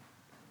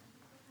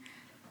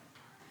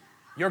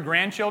 Your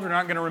grandchildren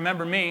aren't going to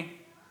remember me.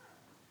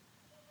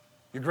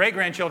 Your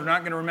great-grandchildren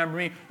aren't going to remember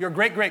me. Your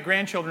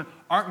great-great-grandchildren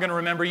aren't going to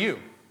remember you.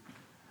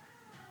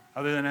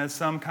 Other than as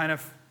some kind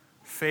of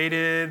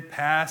faded,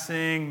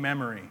 passing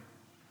memory.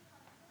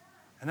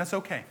 And that's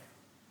okay.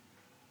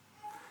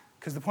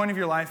 Because the point of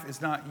your life is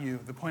not you.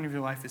 The point of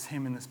your life is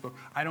him in this book.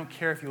 I don't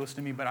care if you listen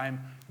to me, but I'm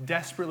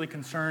desperately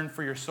concerned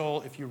for your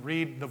soul if you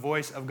read the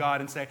voice of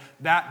God and say,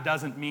 that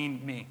doesn't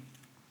mean me.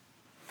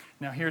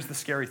 Now, here's the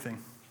scary thing.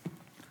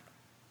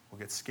 We'll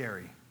get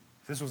scary.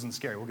 If this wasn't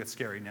scary, we'll get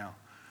scary now.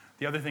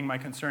 The other thing my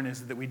concern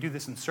is that we do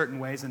this in certain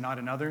ways and not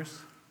in others.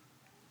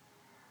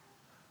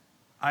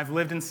 I've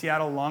lived in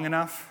Seattle long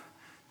enough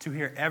to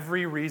hear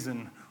every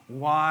reason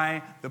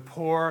why the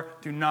poor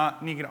do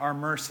not need our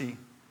mercy.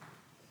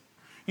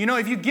 You know,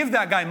 if you give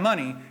that guy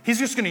money, he's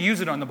just going to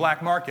use it on the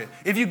black market.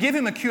 If you give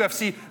him a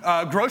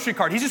QFC grocery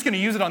card, he's just going to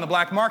use it on the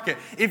black market.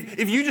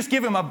 If you just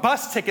give him a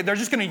bus ticket, they're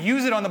just going to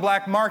use it on the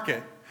black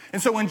market.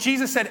 And so when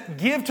Jesus said,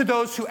 give to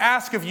those who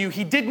ask of you,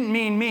 he didn't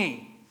mean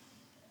me.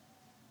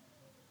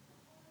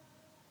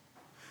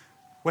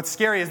 What's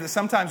scary is that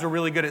sometimes we're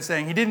really good at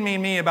saying, he didn't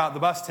mean me about the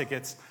bus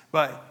tickets,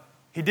 but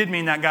he did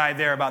mean that guy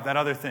there about that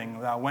other thing,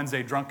 about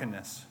Wednesday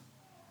drunkenness.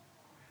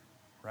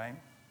 Right?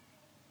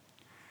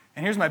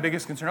 And here's my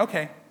biggest concern.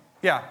 Okay,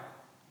 yeah,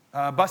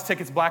 bus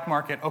tickets, black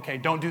market. Okay,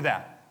 don't do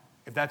that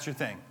if that's your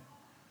thing.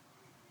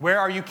 Where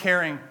are you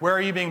caring? Where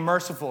are you being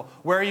merciful?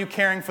 Where are you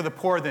caring for the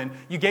poor then?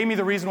 You gave me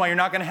the reason why you're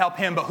not going to help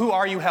him, but who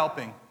are you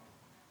helping?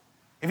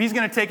 If he's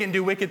going to take it and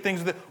do wicked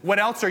things with it, what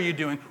else are you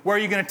doing? Where are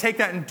you going to take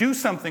that and do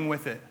something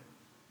with it?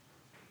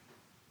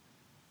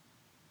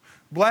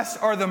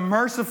 Blessed are the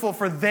merciful,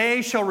 for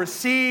they shall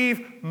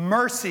receive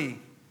mercy.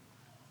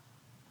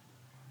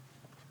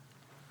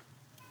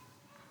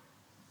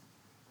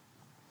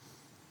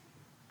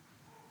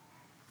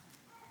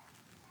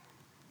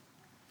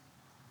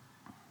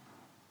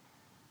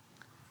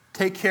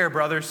 Take care,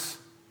 brothers,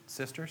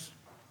 sisters.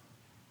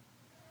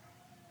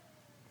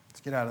 Let's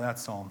get out of that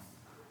psalm.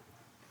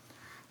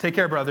 Take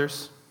care,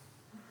 brothers,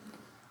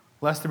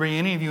 lest there be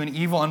any of you an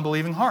evil,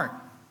 unbelieving heart,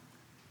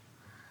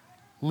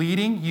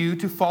 leading you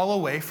to fall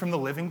away from the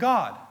living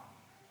God.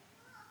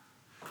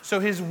 So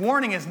his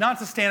warning is not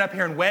to stand up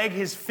here and wag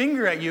his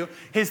finger at you.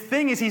 His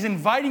thing is he's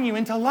inviting you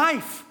into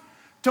life.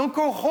 Don't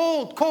go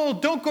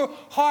cold. Don't go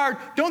hard.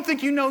 Don't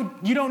think you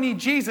don't need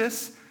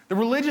Jesus. The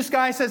religious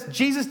guy says,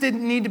 Jesus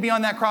didn't need to be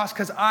on that cross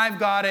because I've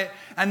got it.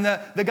 And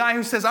the guy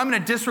who says, I'm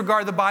going to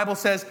disregard the Bible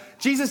says,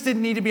 Jesus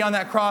didn't need to be on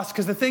that cross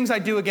because the things I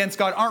do against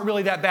God aren't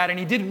really that bad and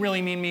he didn't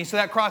really mean me. So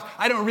that cross,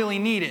 I don't really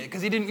need it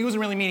because he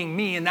wasn't really meaning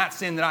me and that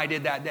sin that I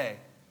did that day.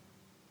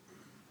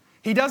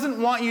 He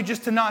doesn't want you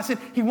just to not sin.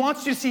 He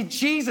wants you to see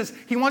Jesus.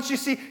 He wants you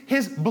to see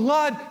his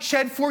blood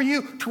shed for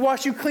you to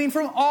wash you clean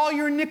from all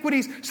your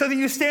iniquities so that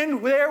you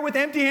stand there with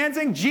empty hands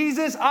saying,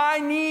 Jesus,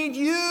 I need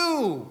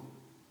you.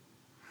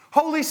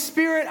 Holy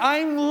Spirit,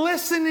 I'm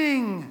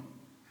listening.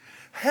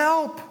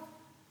 Help.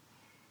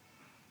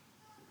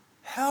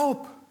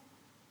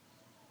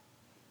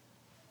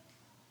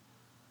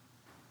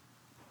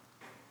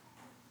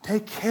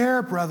 Take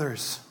care,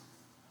 brothers,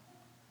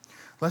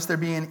 lest there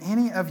be in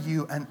any of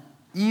you an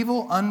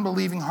evil,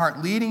 unbelieving heart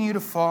leading you to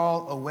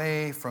fall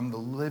away from the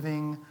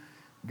living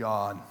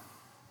God.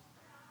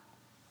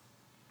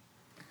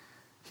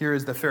 Here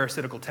is the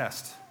Pharisaical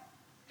test.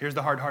 Here's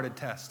the hard-hearted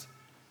test.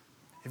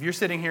 If you're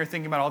sitting here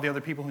thinking about all the other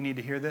people who need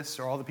to hear this,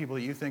 or all the people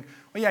that you think,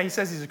 well, yeah, he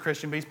says he's a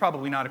Christian, but he's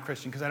probably not a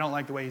Christian because I don't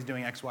like the way he's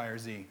doing X, Y, or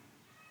Z.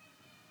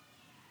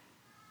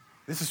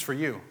 This is for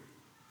you.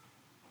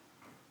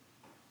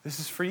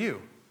 This is for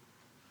you.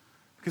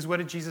 Because what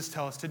did Jesus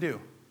tell us to do?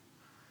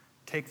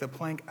 Take the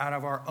plank out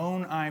of our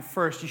own eye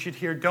first. You should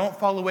hear, don't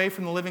fall away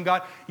from the living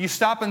God. You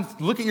stop and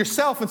look at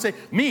yourself and say,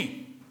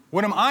 me,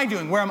 what am I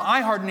doing? Where am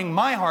I hardening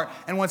my heart?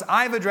 And once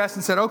I've addressed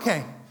and said,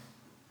 okay,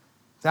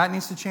 that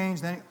needs to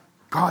change, then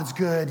God's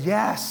good,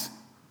 yes.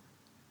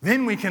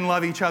 Then we can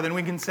love each other and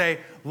we can say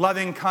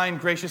loving,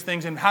 kind, gracious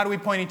things. And how do we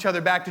point each other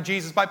back to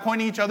Jesus? By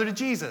pointing each other to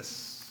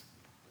Jesus.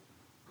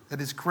 That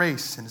is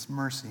grace and His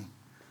mercy.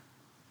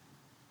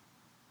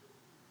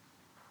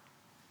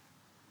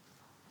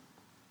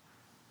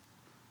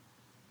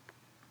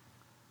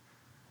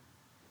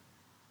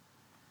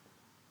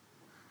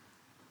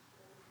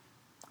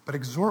 But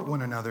exhort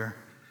one another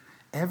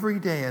every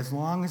day, as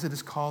long as it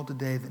is called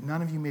today, that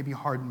none of you may be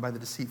hardened by the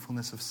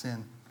deceitfulness of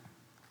sin.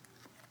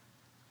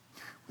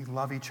 We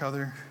love each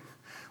other.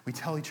 We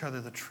tell each other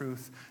the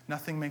truth.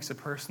 Nothing makes a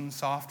person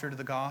softer to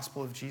the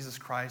gospel of Jesus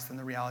Christ than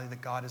the reality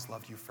that God has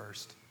loved you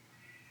first.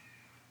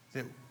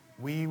 That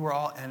we were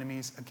all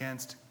enemies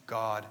against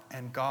God,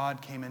 and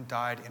God came and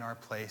died in our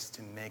place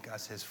to make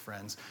us His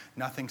friends.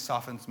 Nothing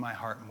softens my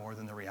heart more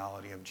than the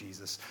reality of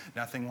Jesus.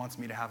 Nothing wants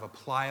me to have a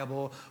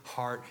pliable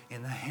heart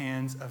in the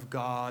hands of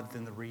God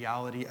than the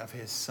reality of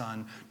His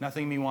Son.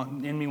 Nothing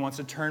in me wants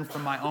to turn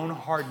from my own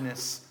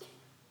hardness.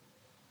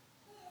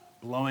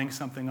 Blowing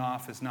something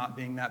off as not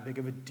being that big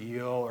of a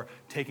deal or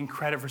taking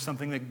credit for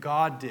something that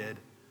God did,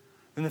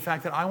 than the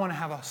fact that I want to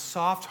have a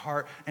soft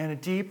heart and a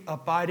deep,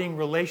 abiding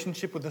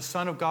relationship with the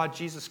Son of God,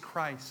 Jesus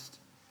Christ.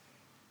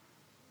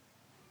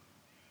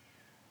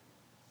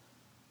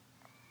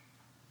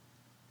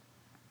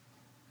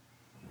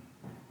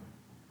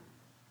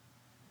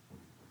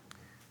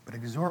 But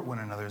exhort one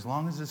another as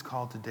long as it is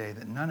called today,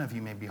 that none of you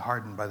may be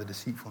hardened by the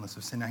deceitfulness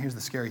of sin. Now here's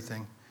the scary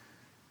thing.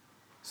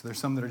 So there's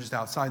some that are just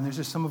outside, and there's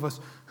just some of us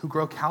who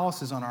grow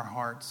calluses on our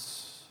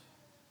hearts.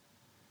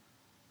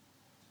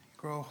 You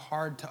grow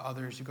hard to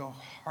others. You grow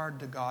hard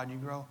to God. You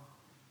grow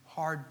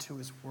hard to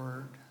His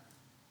Word.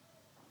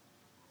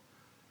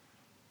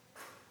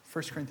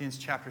 1 Corinthians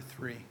chapter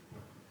 3.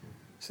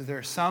 So there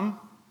are some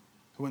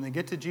who, when they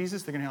get to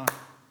Jesus, they're going to yell,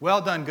 well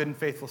done, good and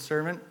faithful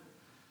servant.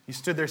 You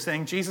stood there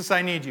saying, Jesus,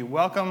 I need you.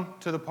 Welcome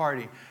to the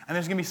party. And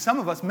there's going to be some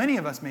of us, many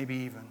of us maybe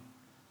even,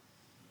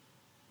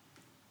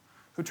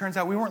 who turns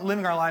out we weren't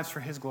living our lives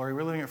for His glory.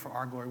 We're living it for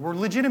our glory. We're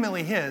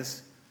legitimately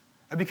His.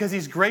 And because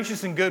He's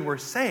gracious and good, we're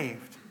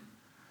saved.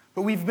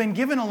 But we've been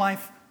given a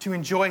life to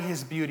enjoy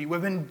His beauty.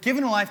 We've been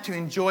given a life to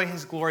enjoy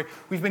His glory.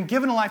 We've been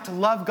given a life to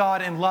love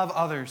God and love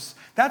others.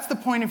 That's the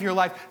point of your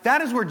life.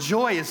 That is where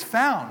joy is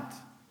found.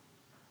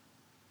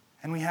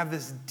 And we have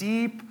this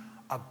deep,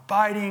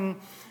 abiding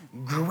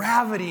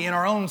gravity in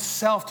our own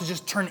self to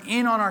just turn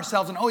in on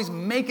ourselves and always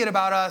make it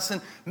about us and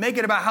make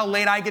it about how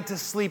late I get to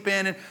sleep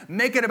in and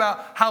make it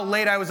about how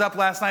late I was up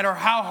last night or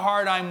how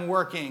hard I'm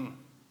working.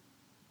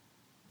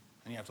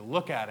 And you have to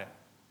look at it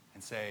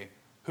and say,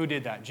 who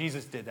did that?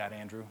 Jesus did that,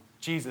 Andrew.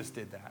 Jesus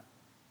did that.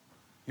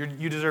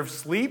 You deserve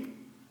sleep.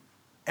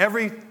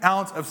 Every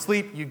ounce of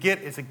sleep you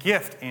get is a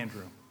gift,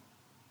 Andrew.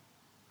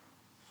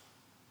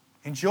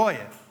 Enjoy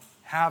it.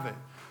 Have it.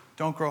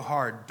 Don't grow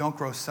hard. Don't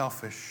grow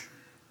selfish.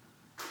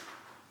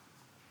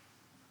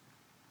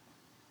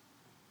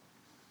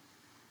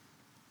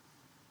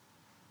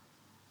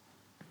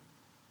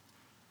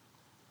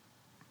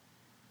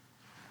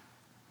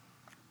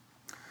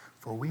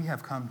 For we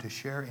have come to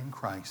share in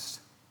Christ.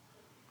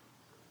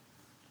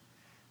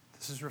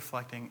 This is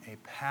reflecting a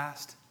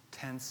past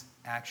tense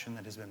action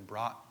that has been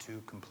brought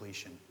to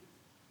completion.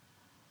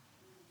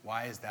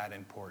 Why is that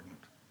important?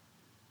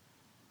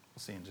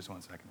 We'll see in just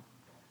 1 second.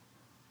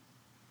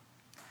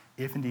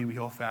 If indeed we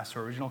hold fast to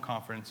our original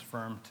confidence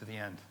firm to the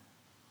end.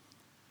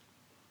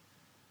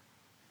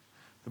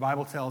 The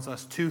Bible tells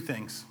us two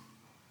things.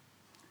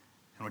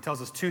 And it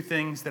tells us two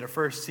things that at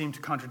first seem to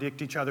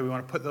contradict each other. We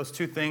want to put those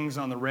two things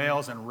on the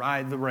rails and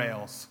ride the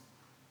rails.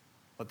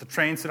 Let the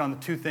train sit on the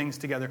two things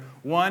together.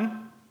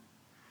 One,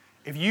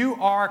 if you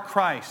are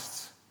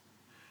Christ's,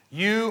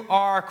 you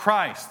are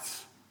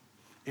Christ's.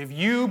 If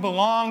you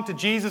belong to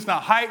Jesus,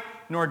 not height,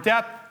 nor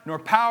depth, nor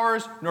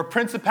powers, nor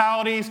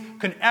principalities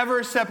can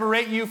ever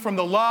separate you from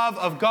the love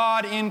of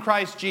God in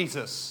Christ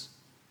Jesus.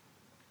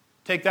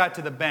 Take that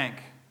to the bank.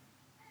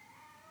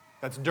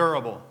 That's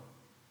durable.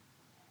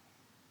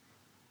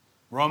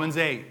 Romans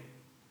 8.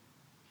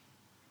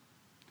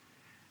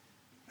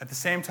 At the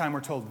same time,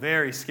 we're told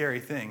very scary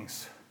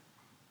things.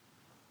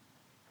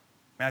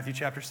 Matthew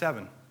chapter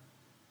 7.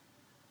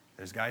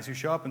 There's guys who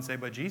show up and say,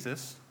 but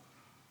Jesus,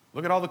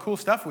 look at all the cool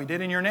stuff we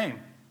did in your name.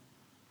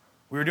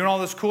 We were doing all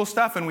this cool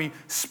stuff, and we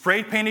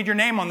spray painted your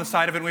name on the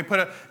side of it, and we put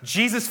a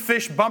Jesus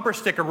Fish bumper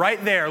sticker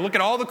right there. Look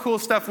at all the cool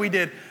stuff we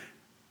did.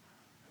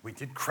 We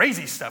did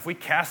crazy stuff. We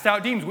cast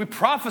out demons. We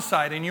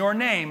prophesied in your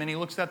name. And he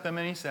looks at them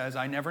and he says,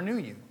 I never knew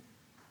you.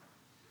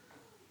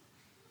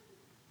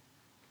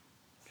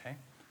 Okay?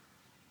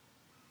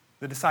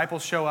 The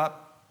disciples show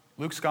up,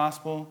 Luke's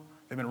gospel.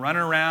 They've been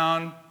running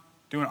around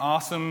doing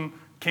awesome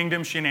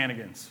kingdom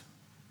shenanigans.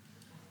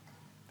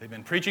 They've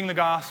been preaching the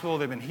gospel,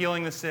 they've been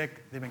healing the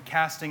sick, they've been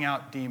casting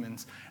out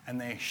demons. And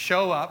they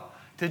show up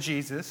to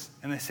Jesus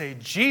and they say,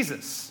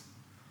 Jesus,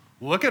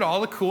 look at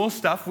all the cool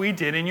stuff we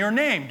did in your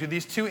name. Do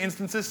these two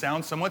instances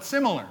sound somewhat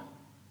similar?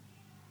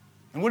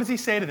 And what does he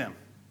say to them?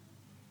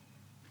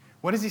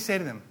 What does he say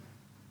to them?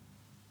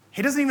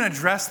 He doesn't even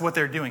address what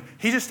they're doing.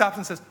 He just stops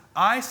and says,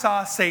 I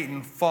saw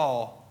Satan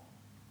fall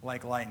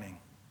like lightning.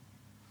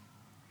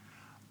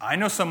 I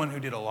know someone who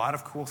did a lot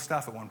of cool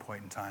stuff at one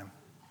point in time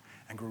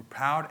and grew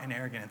proud and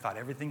arrogant and thought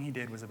everything he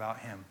did was about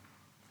him.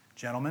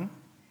 Gentlemen,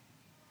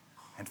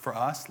 and for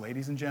us,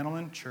 ladies and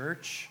gentlemen,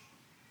 church,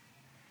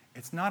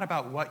 it's not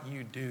about what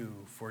you do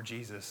for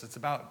Jesus. It's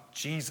about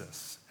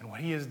Jesus and what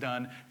he has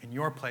done in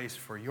your place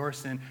for your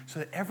sin so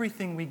that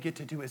everything we get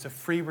to do is a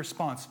free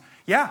response.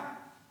 Yeah,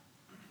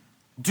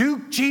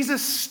 do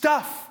Jesus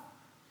stuff.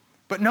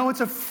 But no,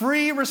 it's a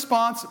free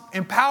response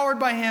empowered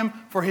by him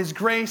for his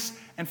grace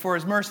and for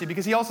his mercy.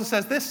 Because he also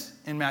says this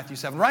in Matthew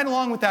 7. Right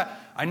along with that,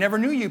 I never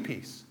knew you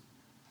piece.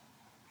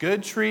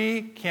 Good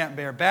tree can't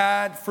bear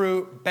bad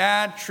fruit.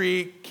 Bad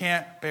tree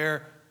can't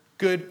bear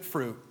good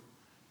fruit.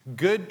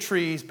 Good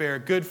trees bear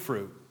good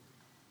fruit.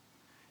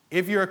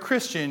 If you're a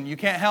Christian, you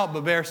can't help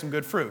but bear some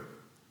good fruit.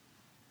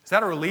 Is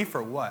that a relief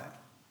or what?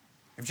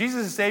 If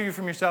Jesus has saved you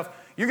from yourself,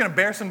 you're going to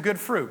bear some good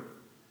fruit.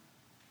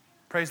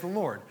 Praise the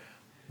Lord.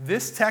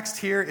 This text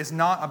here is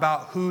not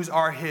about whose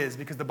are his,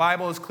 because the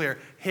Bible is clear.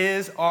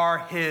 His are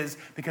his,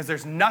 because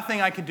there's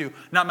nothing I can do.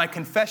 Not my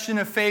confession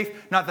of faith,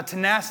 not the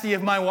tenacity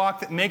of my walk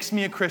that makes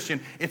me a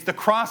Christian. It's the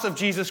cross of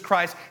Jesus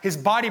Christ, his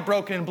body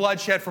broken and blood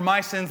shed for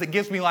my sins that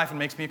gives me life and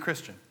makes me a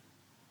Christian.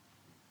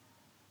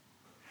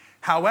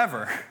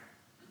 However,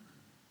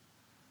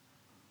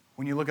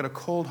 when you look at a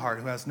cold heart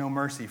who has no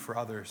mercy for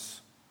others,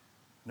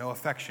 no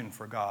affection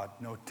for God,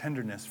 no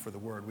tenderness for the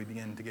word, we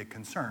begin to get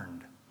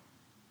concerned.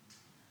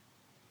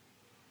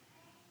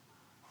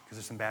 Because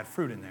there's some bad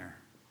fruit in there.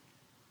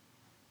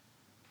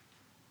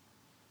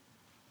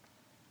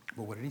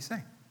 But what did he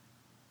say?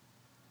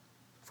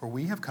 For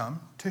we have come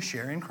to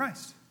share in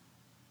Christ.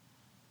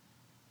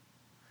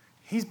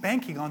 He's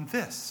banking on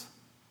this.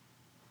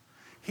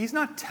 He's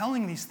not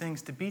telling these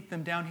things to beat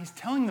them down. He's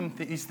telling them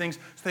these things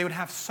so they would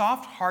have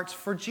soft hearts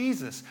for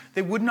Jesus.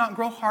 They would not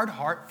grow hard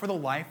heart for the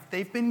life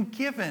they've been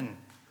given.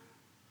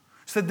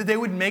 So that they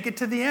would make it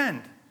to the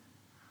end.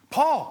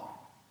 Paul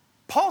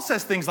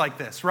says things like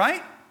this,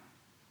 right?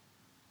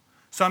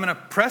 So I'm going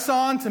to press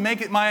on to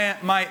make it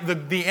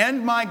the end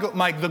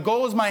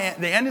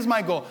is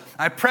my goal.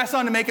 I press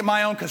on to make it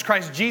my own because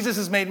Christ Jesus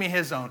has made me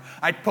his own.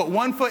 I put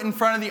one foot in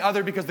front of the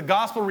other because the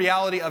gospel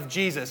reality of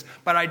Jesus.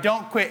 But I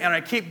don't quit and I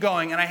keep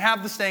going and I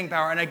have the staying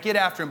power and I get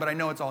after him, but I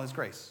know it's all his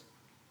grace.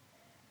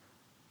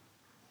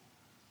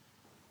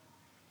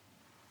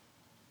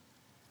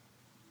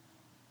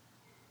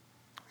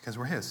 Because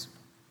we're his.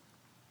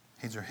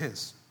 His are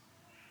his.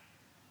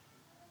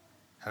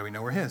 How do we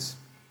know we're his?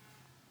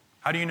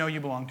 How do you know you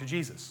belong to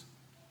Jesus?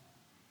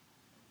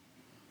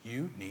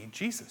 You need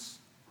Jesus.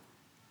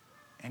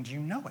 And you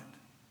know it.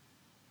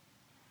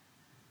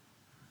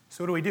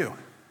 So what do we do?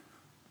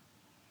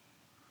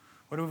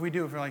 What do we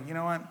do if we're like, you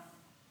know what?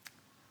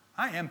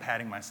 I am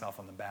patting myself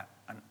on the back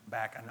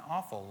an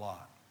awful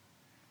lot.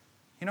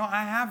 You know,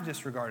 I have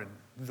disregarded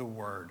the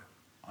word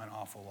an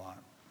awful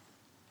lot.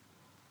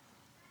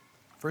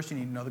 First, you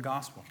need to know the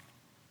gospel.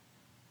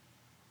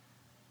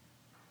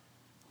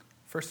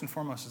 First and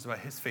foremost, it's about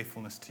his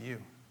faithfulness to you.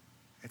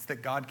 It's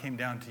that God came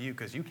down to you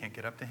because you can't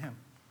get up to him.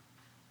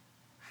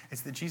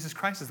 It's that Jesus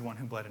Christ is the one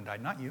who bled and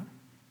died, not you.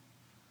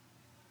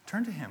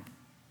 Turn to him.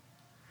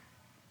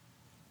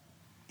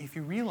 If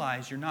you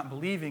realize you're not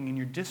believing and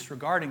you're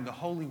disregarding the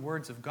holy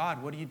words of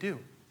God, what do?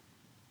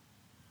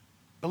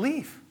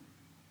 Believe.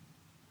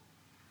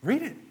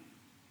 Read it.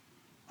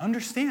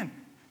 Understand.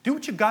 Do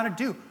what you got to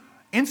do.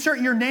 Insert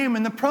your name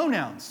in the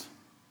pronouns.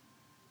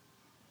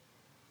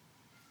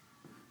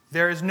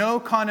 There is no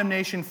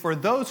condemnation for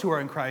those who are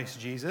in Christ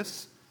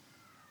Jesus.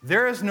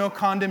 There is no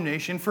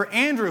condemnation for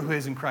Andrew who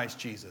is in Christ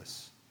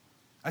Jesus.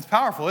 That's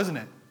powerful, isn't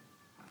it?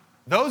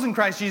 Those in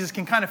Christ Jesus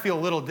can kind of feel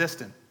a little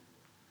distant.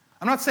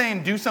 I'm not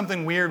saying do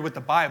something weird with the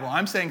Bible.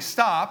 I'm saying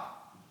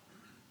stop.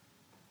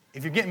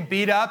 If you're getting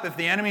beat up, if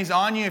the enemy's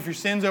on you, if your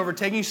sin's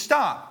overtaking you,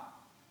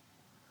 stop.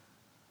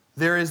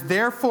 There is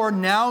therefore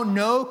now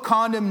no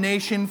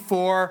condemnation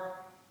for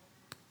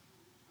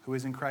who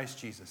is in Christ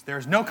Jesus. There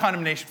is no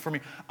condemnation for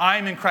me. I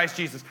am in Christ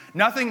Jesus.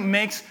 Nothing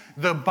makes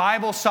the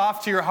Bible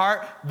soft to your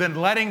heart than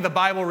letting the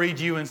Bible read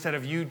you instead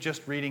of you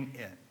just reading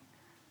it.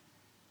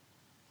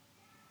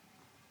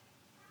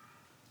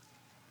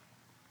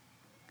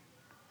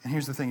 And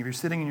here's the thing. If you're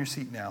sitting in your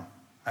seat now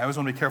I always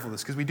want to be careful of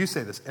this because we do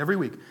say this every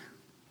week.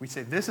 We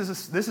say this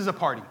is a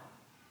party.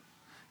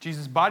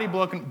 Jesus' body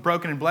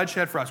broken and blood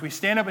shed for us. We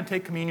stand up and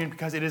take communion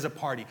because it is a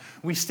party.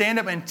 We stand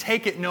up and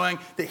take it knowing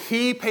that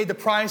he paid the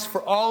price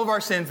for all of our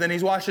sins and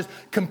he's washed us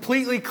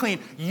completely clean.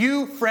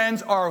 You,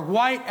 friends, are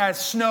white as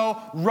snow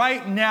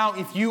right now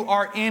if you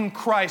are in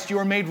Christ. You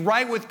are made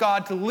right with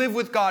God to live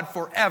with God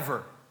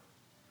forever.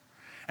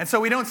 And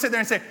so we don't sit there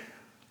and say,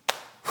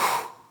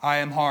 I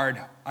am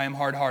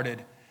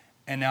hard-hearted,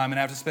 and now I'm going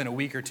to have to spend a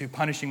week or two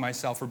punishing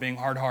myself for being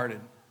hard-hearted.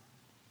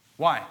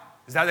 Why?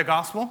 Is that the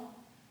gospel?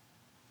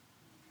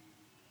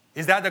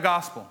 Is that the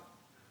gospel?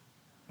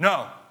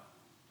 No.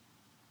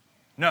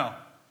 No.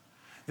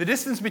 The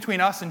distance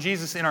between us and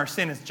Jesus in our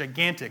sin is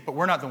gigantic, but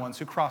we're not the ones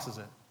who crosses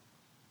it.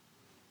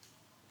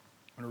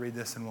 I'm going to read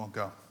this and we'll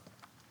go.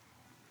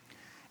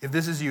 If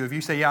this is you, if you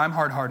say, yeah, I'm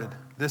hard-hearted,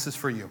 this is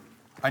for you.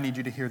 I need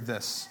you to hear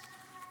this.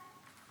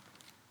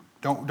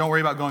 Don't worry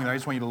about going there. I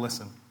just want you to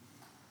listen.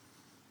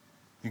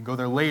 You can go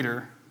there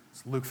later.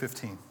 It's Luke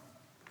 15.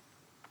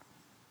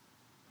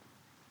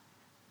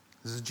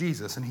 This is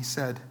Jesus, and he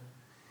said,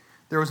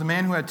 there was a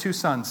man who had 2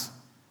 sons,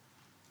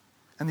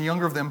 and the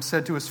younger of them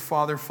said to his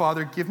father,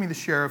 Father, give me the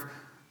share of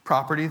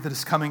property that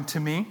is coming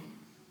to me.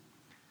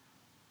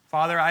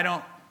 Father, I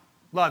don't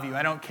love you.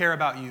 I don't care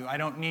about you. I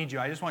don't need you.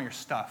 I just want your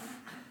stuff.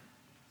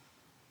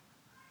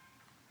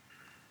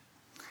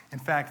 In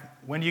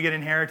fact, when do you get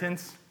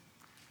inheritance?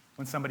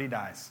 When somebody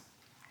dies.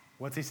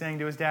 What's he saying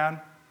to his dad?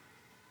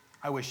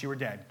 I wish you were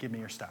dead. Give me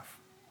your stuff.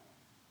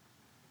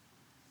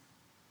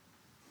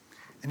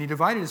 And he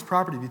divided his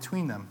property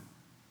between them.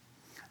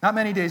 Not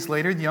many days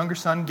later, the younger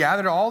son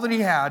gathered all that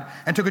he had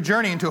and took a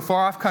journey into a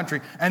far-off country.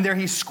 And there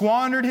he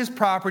squandered his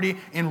property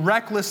in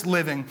reckless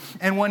living.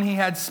 And when he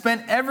had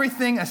spent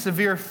everything, a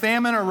severe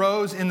famine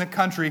arose in the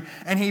country,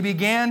 and he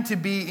began to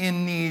be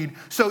in need.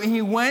 So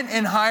he went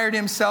and hired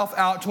himself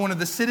out to one of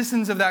the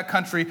citizens of that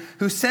country,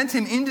 who sent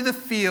him into the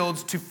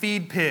fields to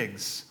feed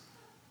pigs.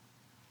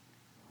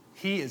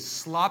 He is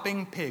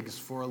slopping pigs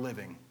for a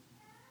living.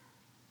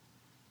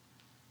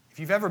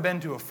 If you've ever been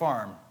to a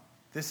farm,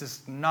 this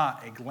is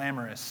not a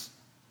glamorous,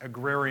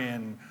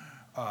 agrarian,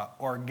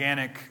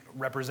 organic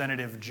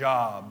representative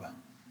job.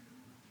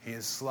 He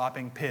is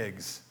slopping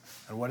pigs.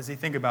 And what does he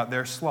think about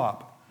their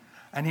slop?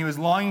 And he was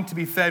longing to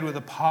be fed with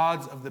the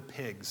pods of the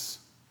pigs.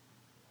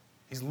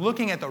 He's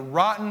looking at the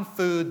rotten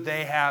food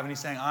they have, and he's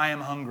saying, I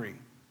am hungry.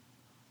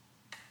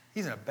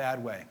 He's in a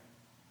bad way.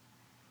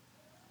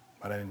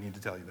 But I didn't need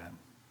to tell you that.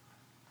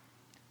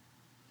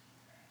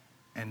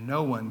 And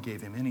no one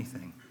gave him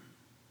anything.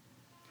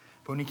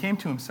 But when he came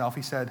to himself,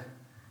 he said,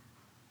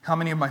 how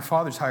many of my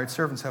father's hired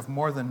servants have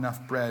more than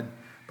enough bread,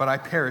 but I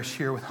perish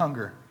here with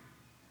hunger?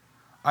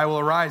 I will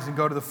arise and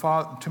go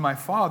to my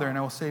father, and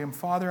I will say to him,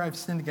 Father, I've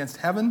sinned against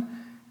heaven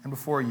and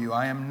before you.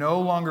 I am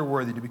no longer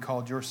worthy to be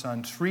called your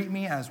son. Treat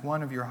me as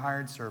one of your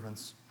hired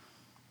servants.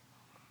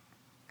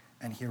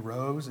 And he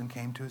arose and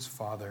came to his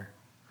father.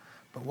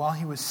 But while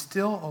he was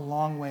still a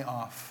long way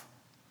off,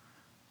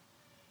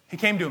 he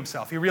came to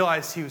himself. He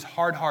realized he was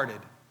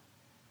hard-hearted.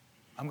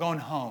 I'm going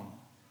home.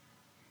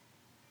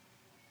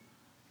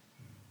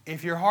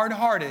 If you're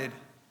hard-hearted,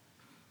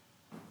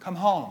 come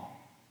home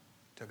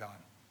to God.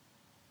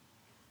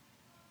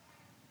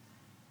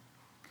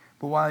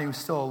 But while he was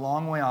still a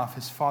long way off,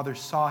 his father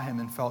saw him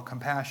and felt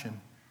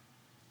compassion,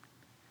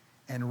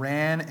 and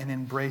ran and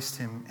embraced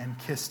him and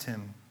kissed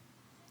him.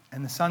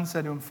 And the son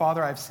said to him,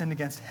 Father, I have sinned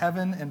against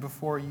heaven and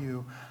before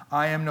you.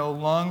 I am no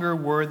longer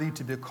worthy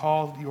to be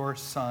called your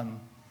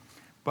son.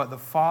 But the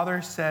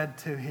father said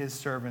to his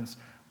servants,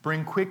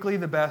 bring quickly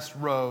the best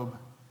robe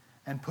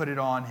and put it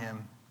on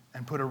him,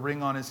 and put a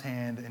ring on his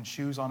hand and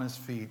shoes on his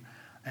feet,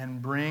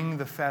 and bring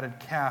the fatted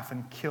calf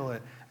and kill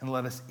it, and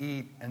let us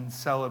eat and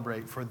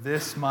celebrate. For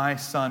this my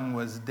son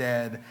was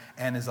dead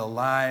and is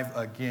alive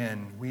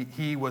again.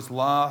 He was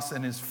lost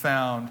and is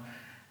found.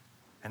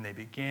 And they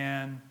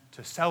began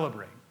to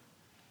celebrate.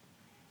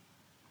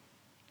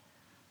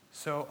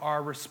 So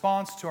our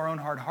response to our own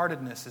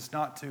hard-heartedness is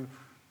not to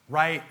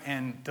write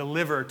and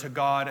deliver to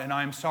God an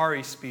I'm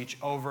sorry speech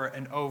over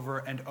and over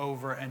and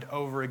over and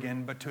over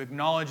again, but to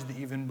acknowledge that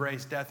you've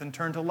embraced death and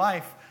turn to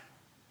life.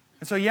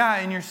 And so,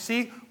 in your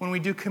seat, when we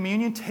do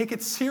communion, take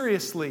it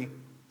seriously.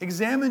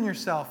 Examine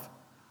yourself.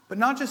 But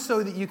not just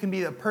so that you can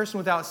be a person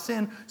without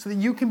sin, so that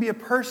you can be a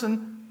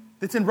person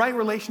that's in right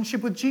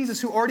relationship with Jesus,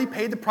 who already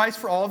paid the price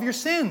for all of your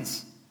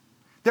sins.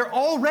 They're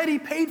already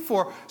paid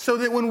for, so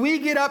that when we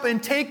get up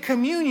and take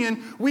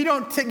communion, we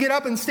don't get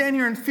up and stand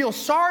here and feel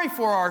sorry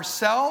for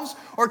ourselves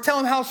or tell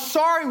him how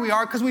sorry we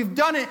are because we've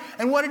done it.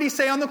 And what did he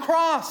say on the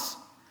cross?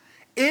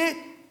 It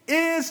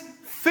is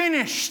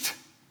finished.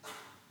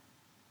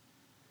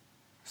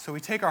 So we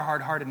take our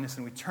hard-heartedness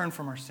and we turn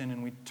from our sin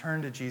and we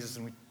turn to Jesus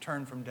and we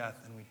turn from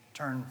death and we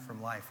turn from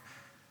life.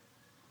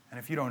 And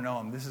if you don't know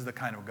him, this is the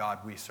kind of God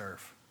we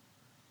serve.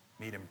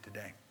 Meet him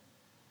today.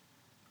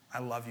 I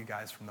love you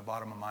guys from the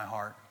bottom of my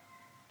heart.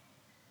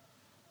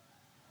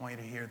 I want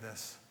you to hear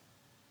this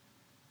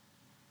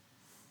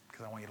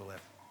because I want you to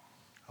live.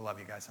 I love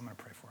you guys. I'm going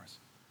to pray for us.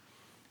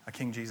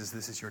 King Jesus,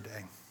 this is your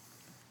day.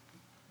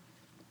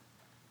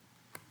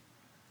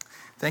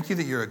 Thank you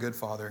that you're a good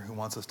Father who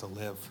wants us to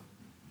live.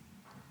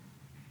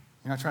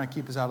 You're not trying to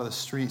keep us out of the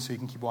street so you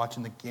can keep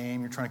watching the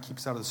game. You're trying to keep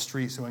us out of the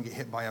street so we don't get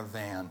hit by a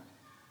van.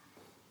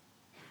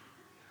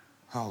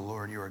 Oh,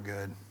 Lord, you are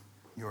good.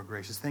 You are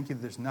gracious. Thank you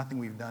that there's nothing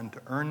we've done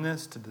to earn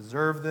this, to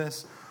deserve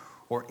this,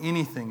 or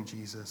anything,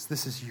 Jesus.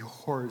 This is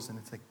yours, and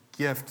it's a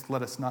gift.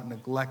 Let us not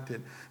neglect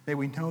it. May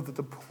we know that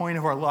the point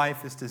of our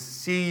life is to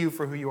see you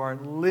for who you are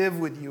and live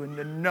with you and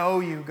to know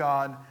you,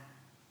 God.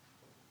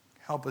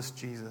 Help us,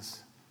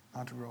 Jesus,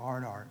 not to grow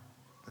hard,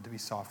 but to be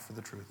soft for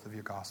the truth of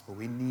your gospel.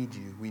 We need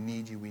you. We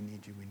need you. We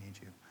need you. We need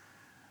you.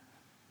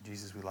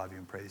 Jesus, we love you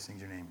and pray these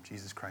things in your name.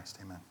 Jesus Christ,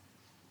 amen.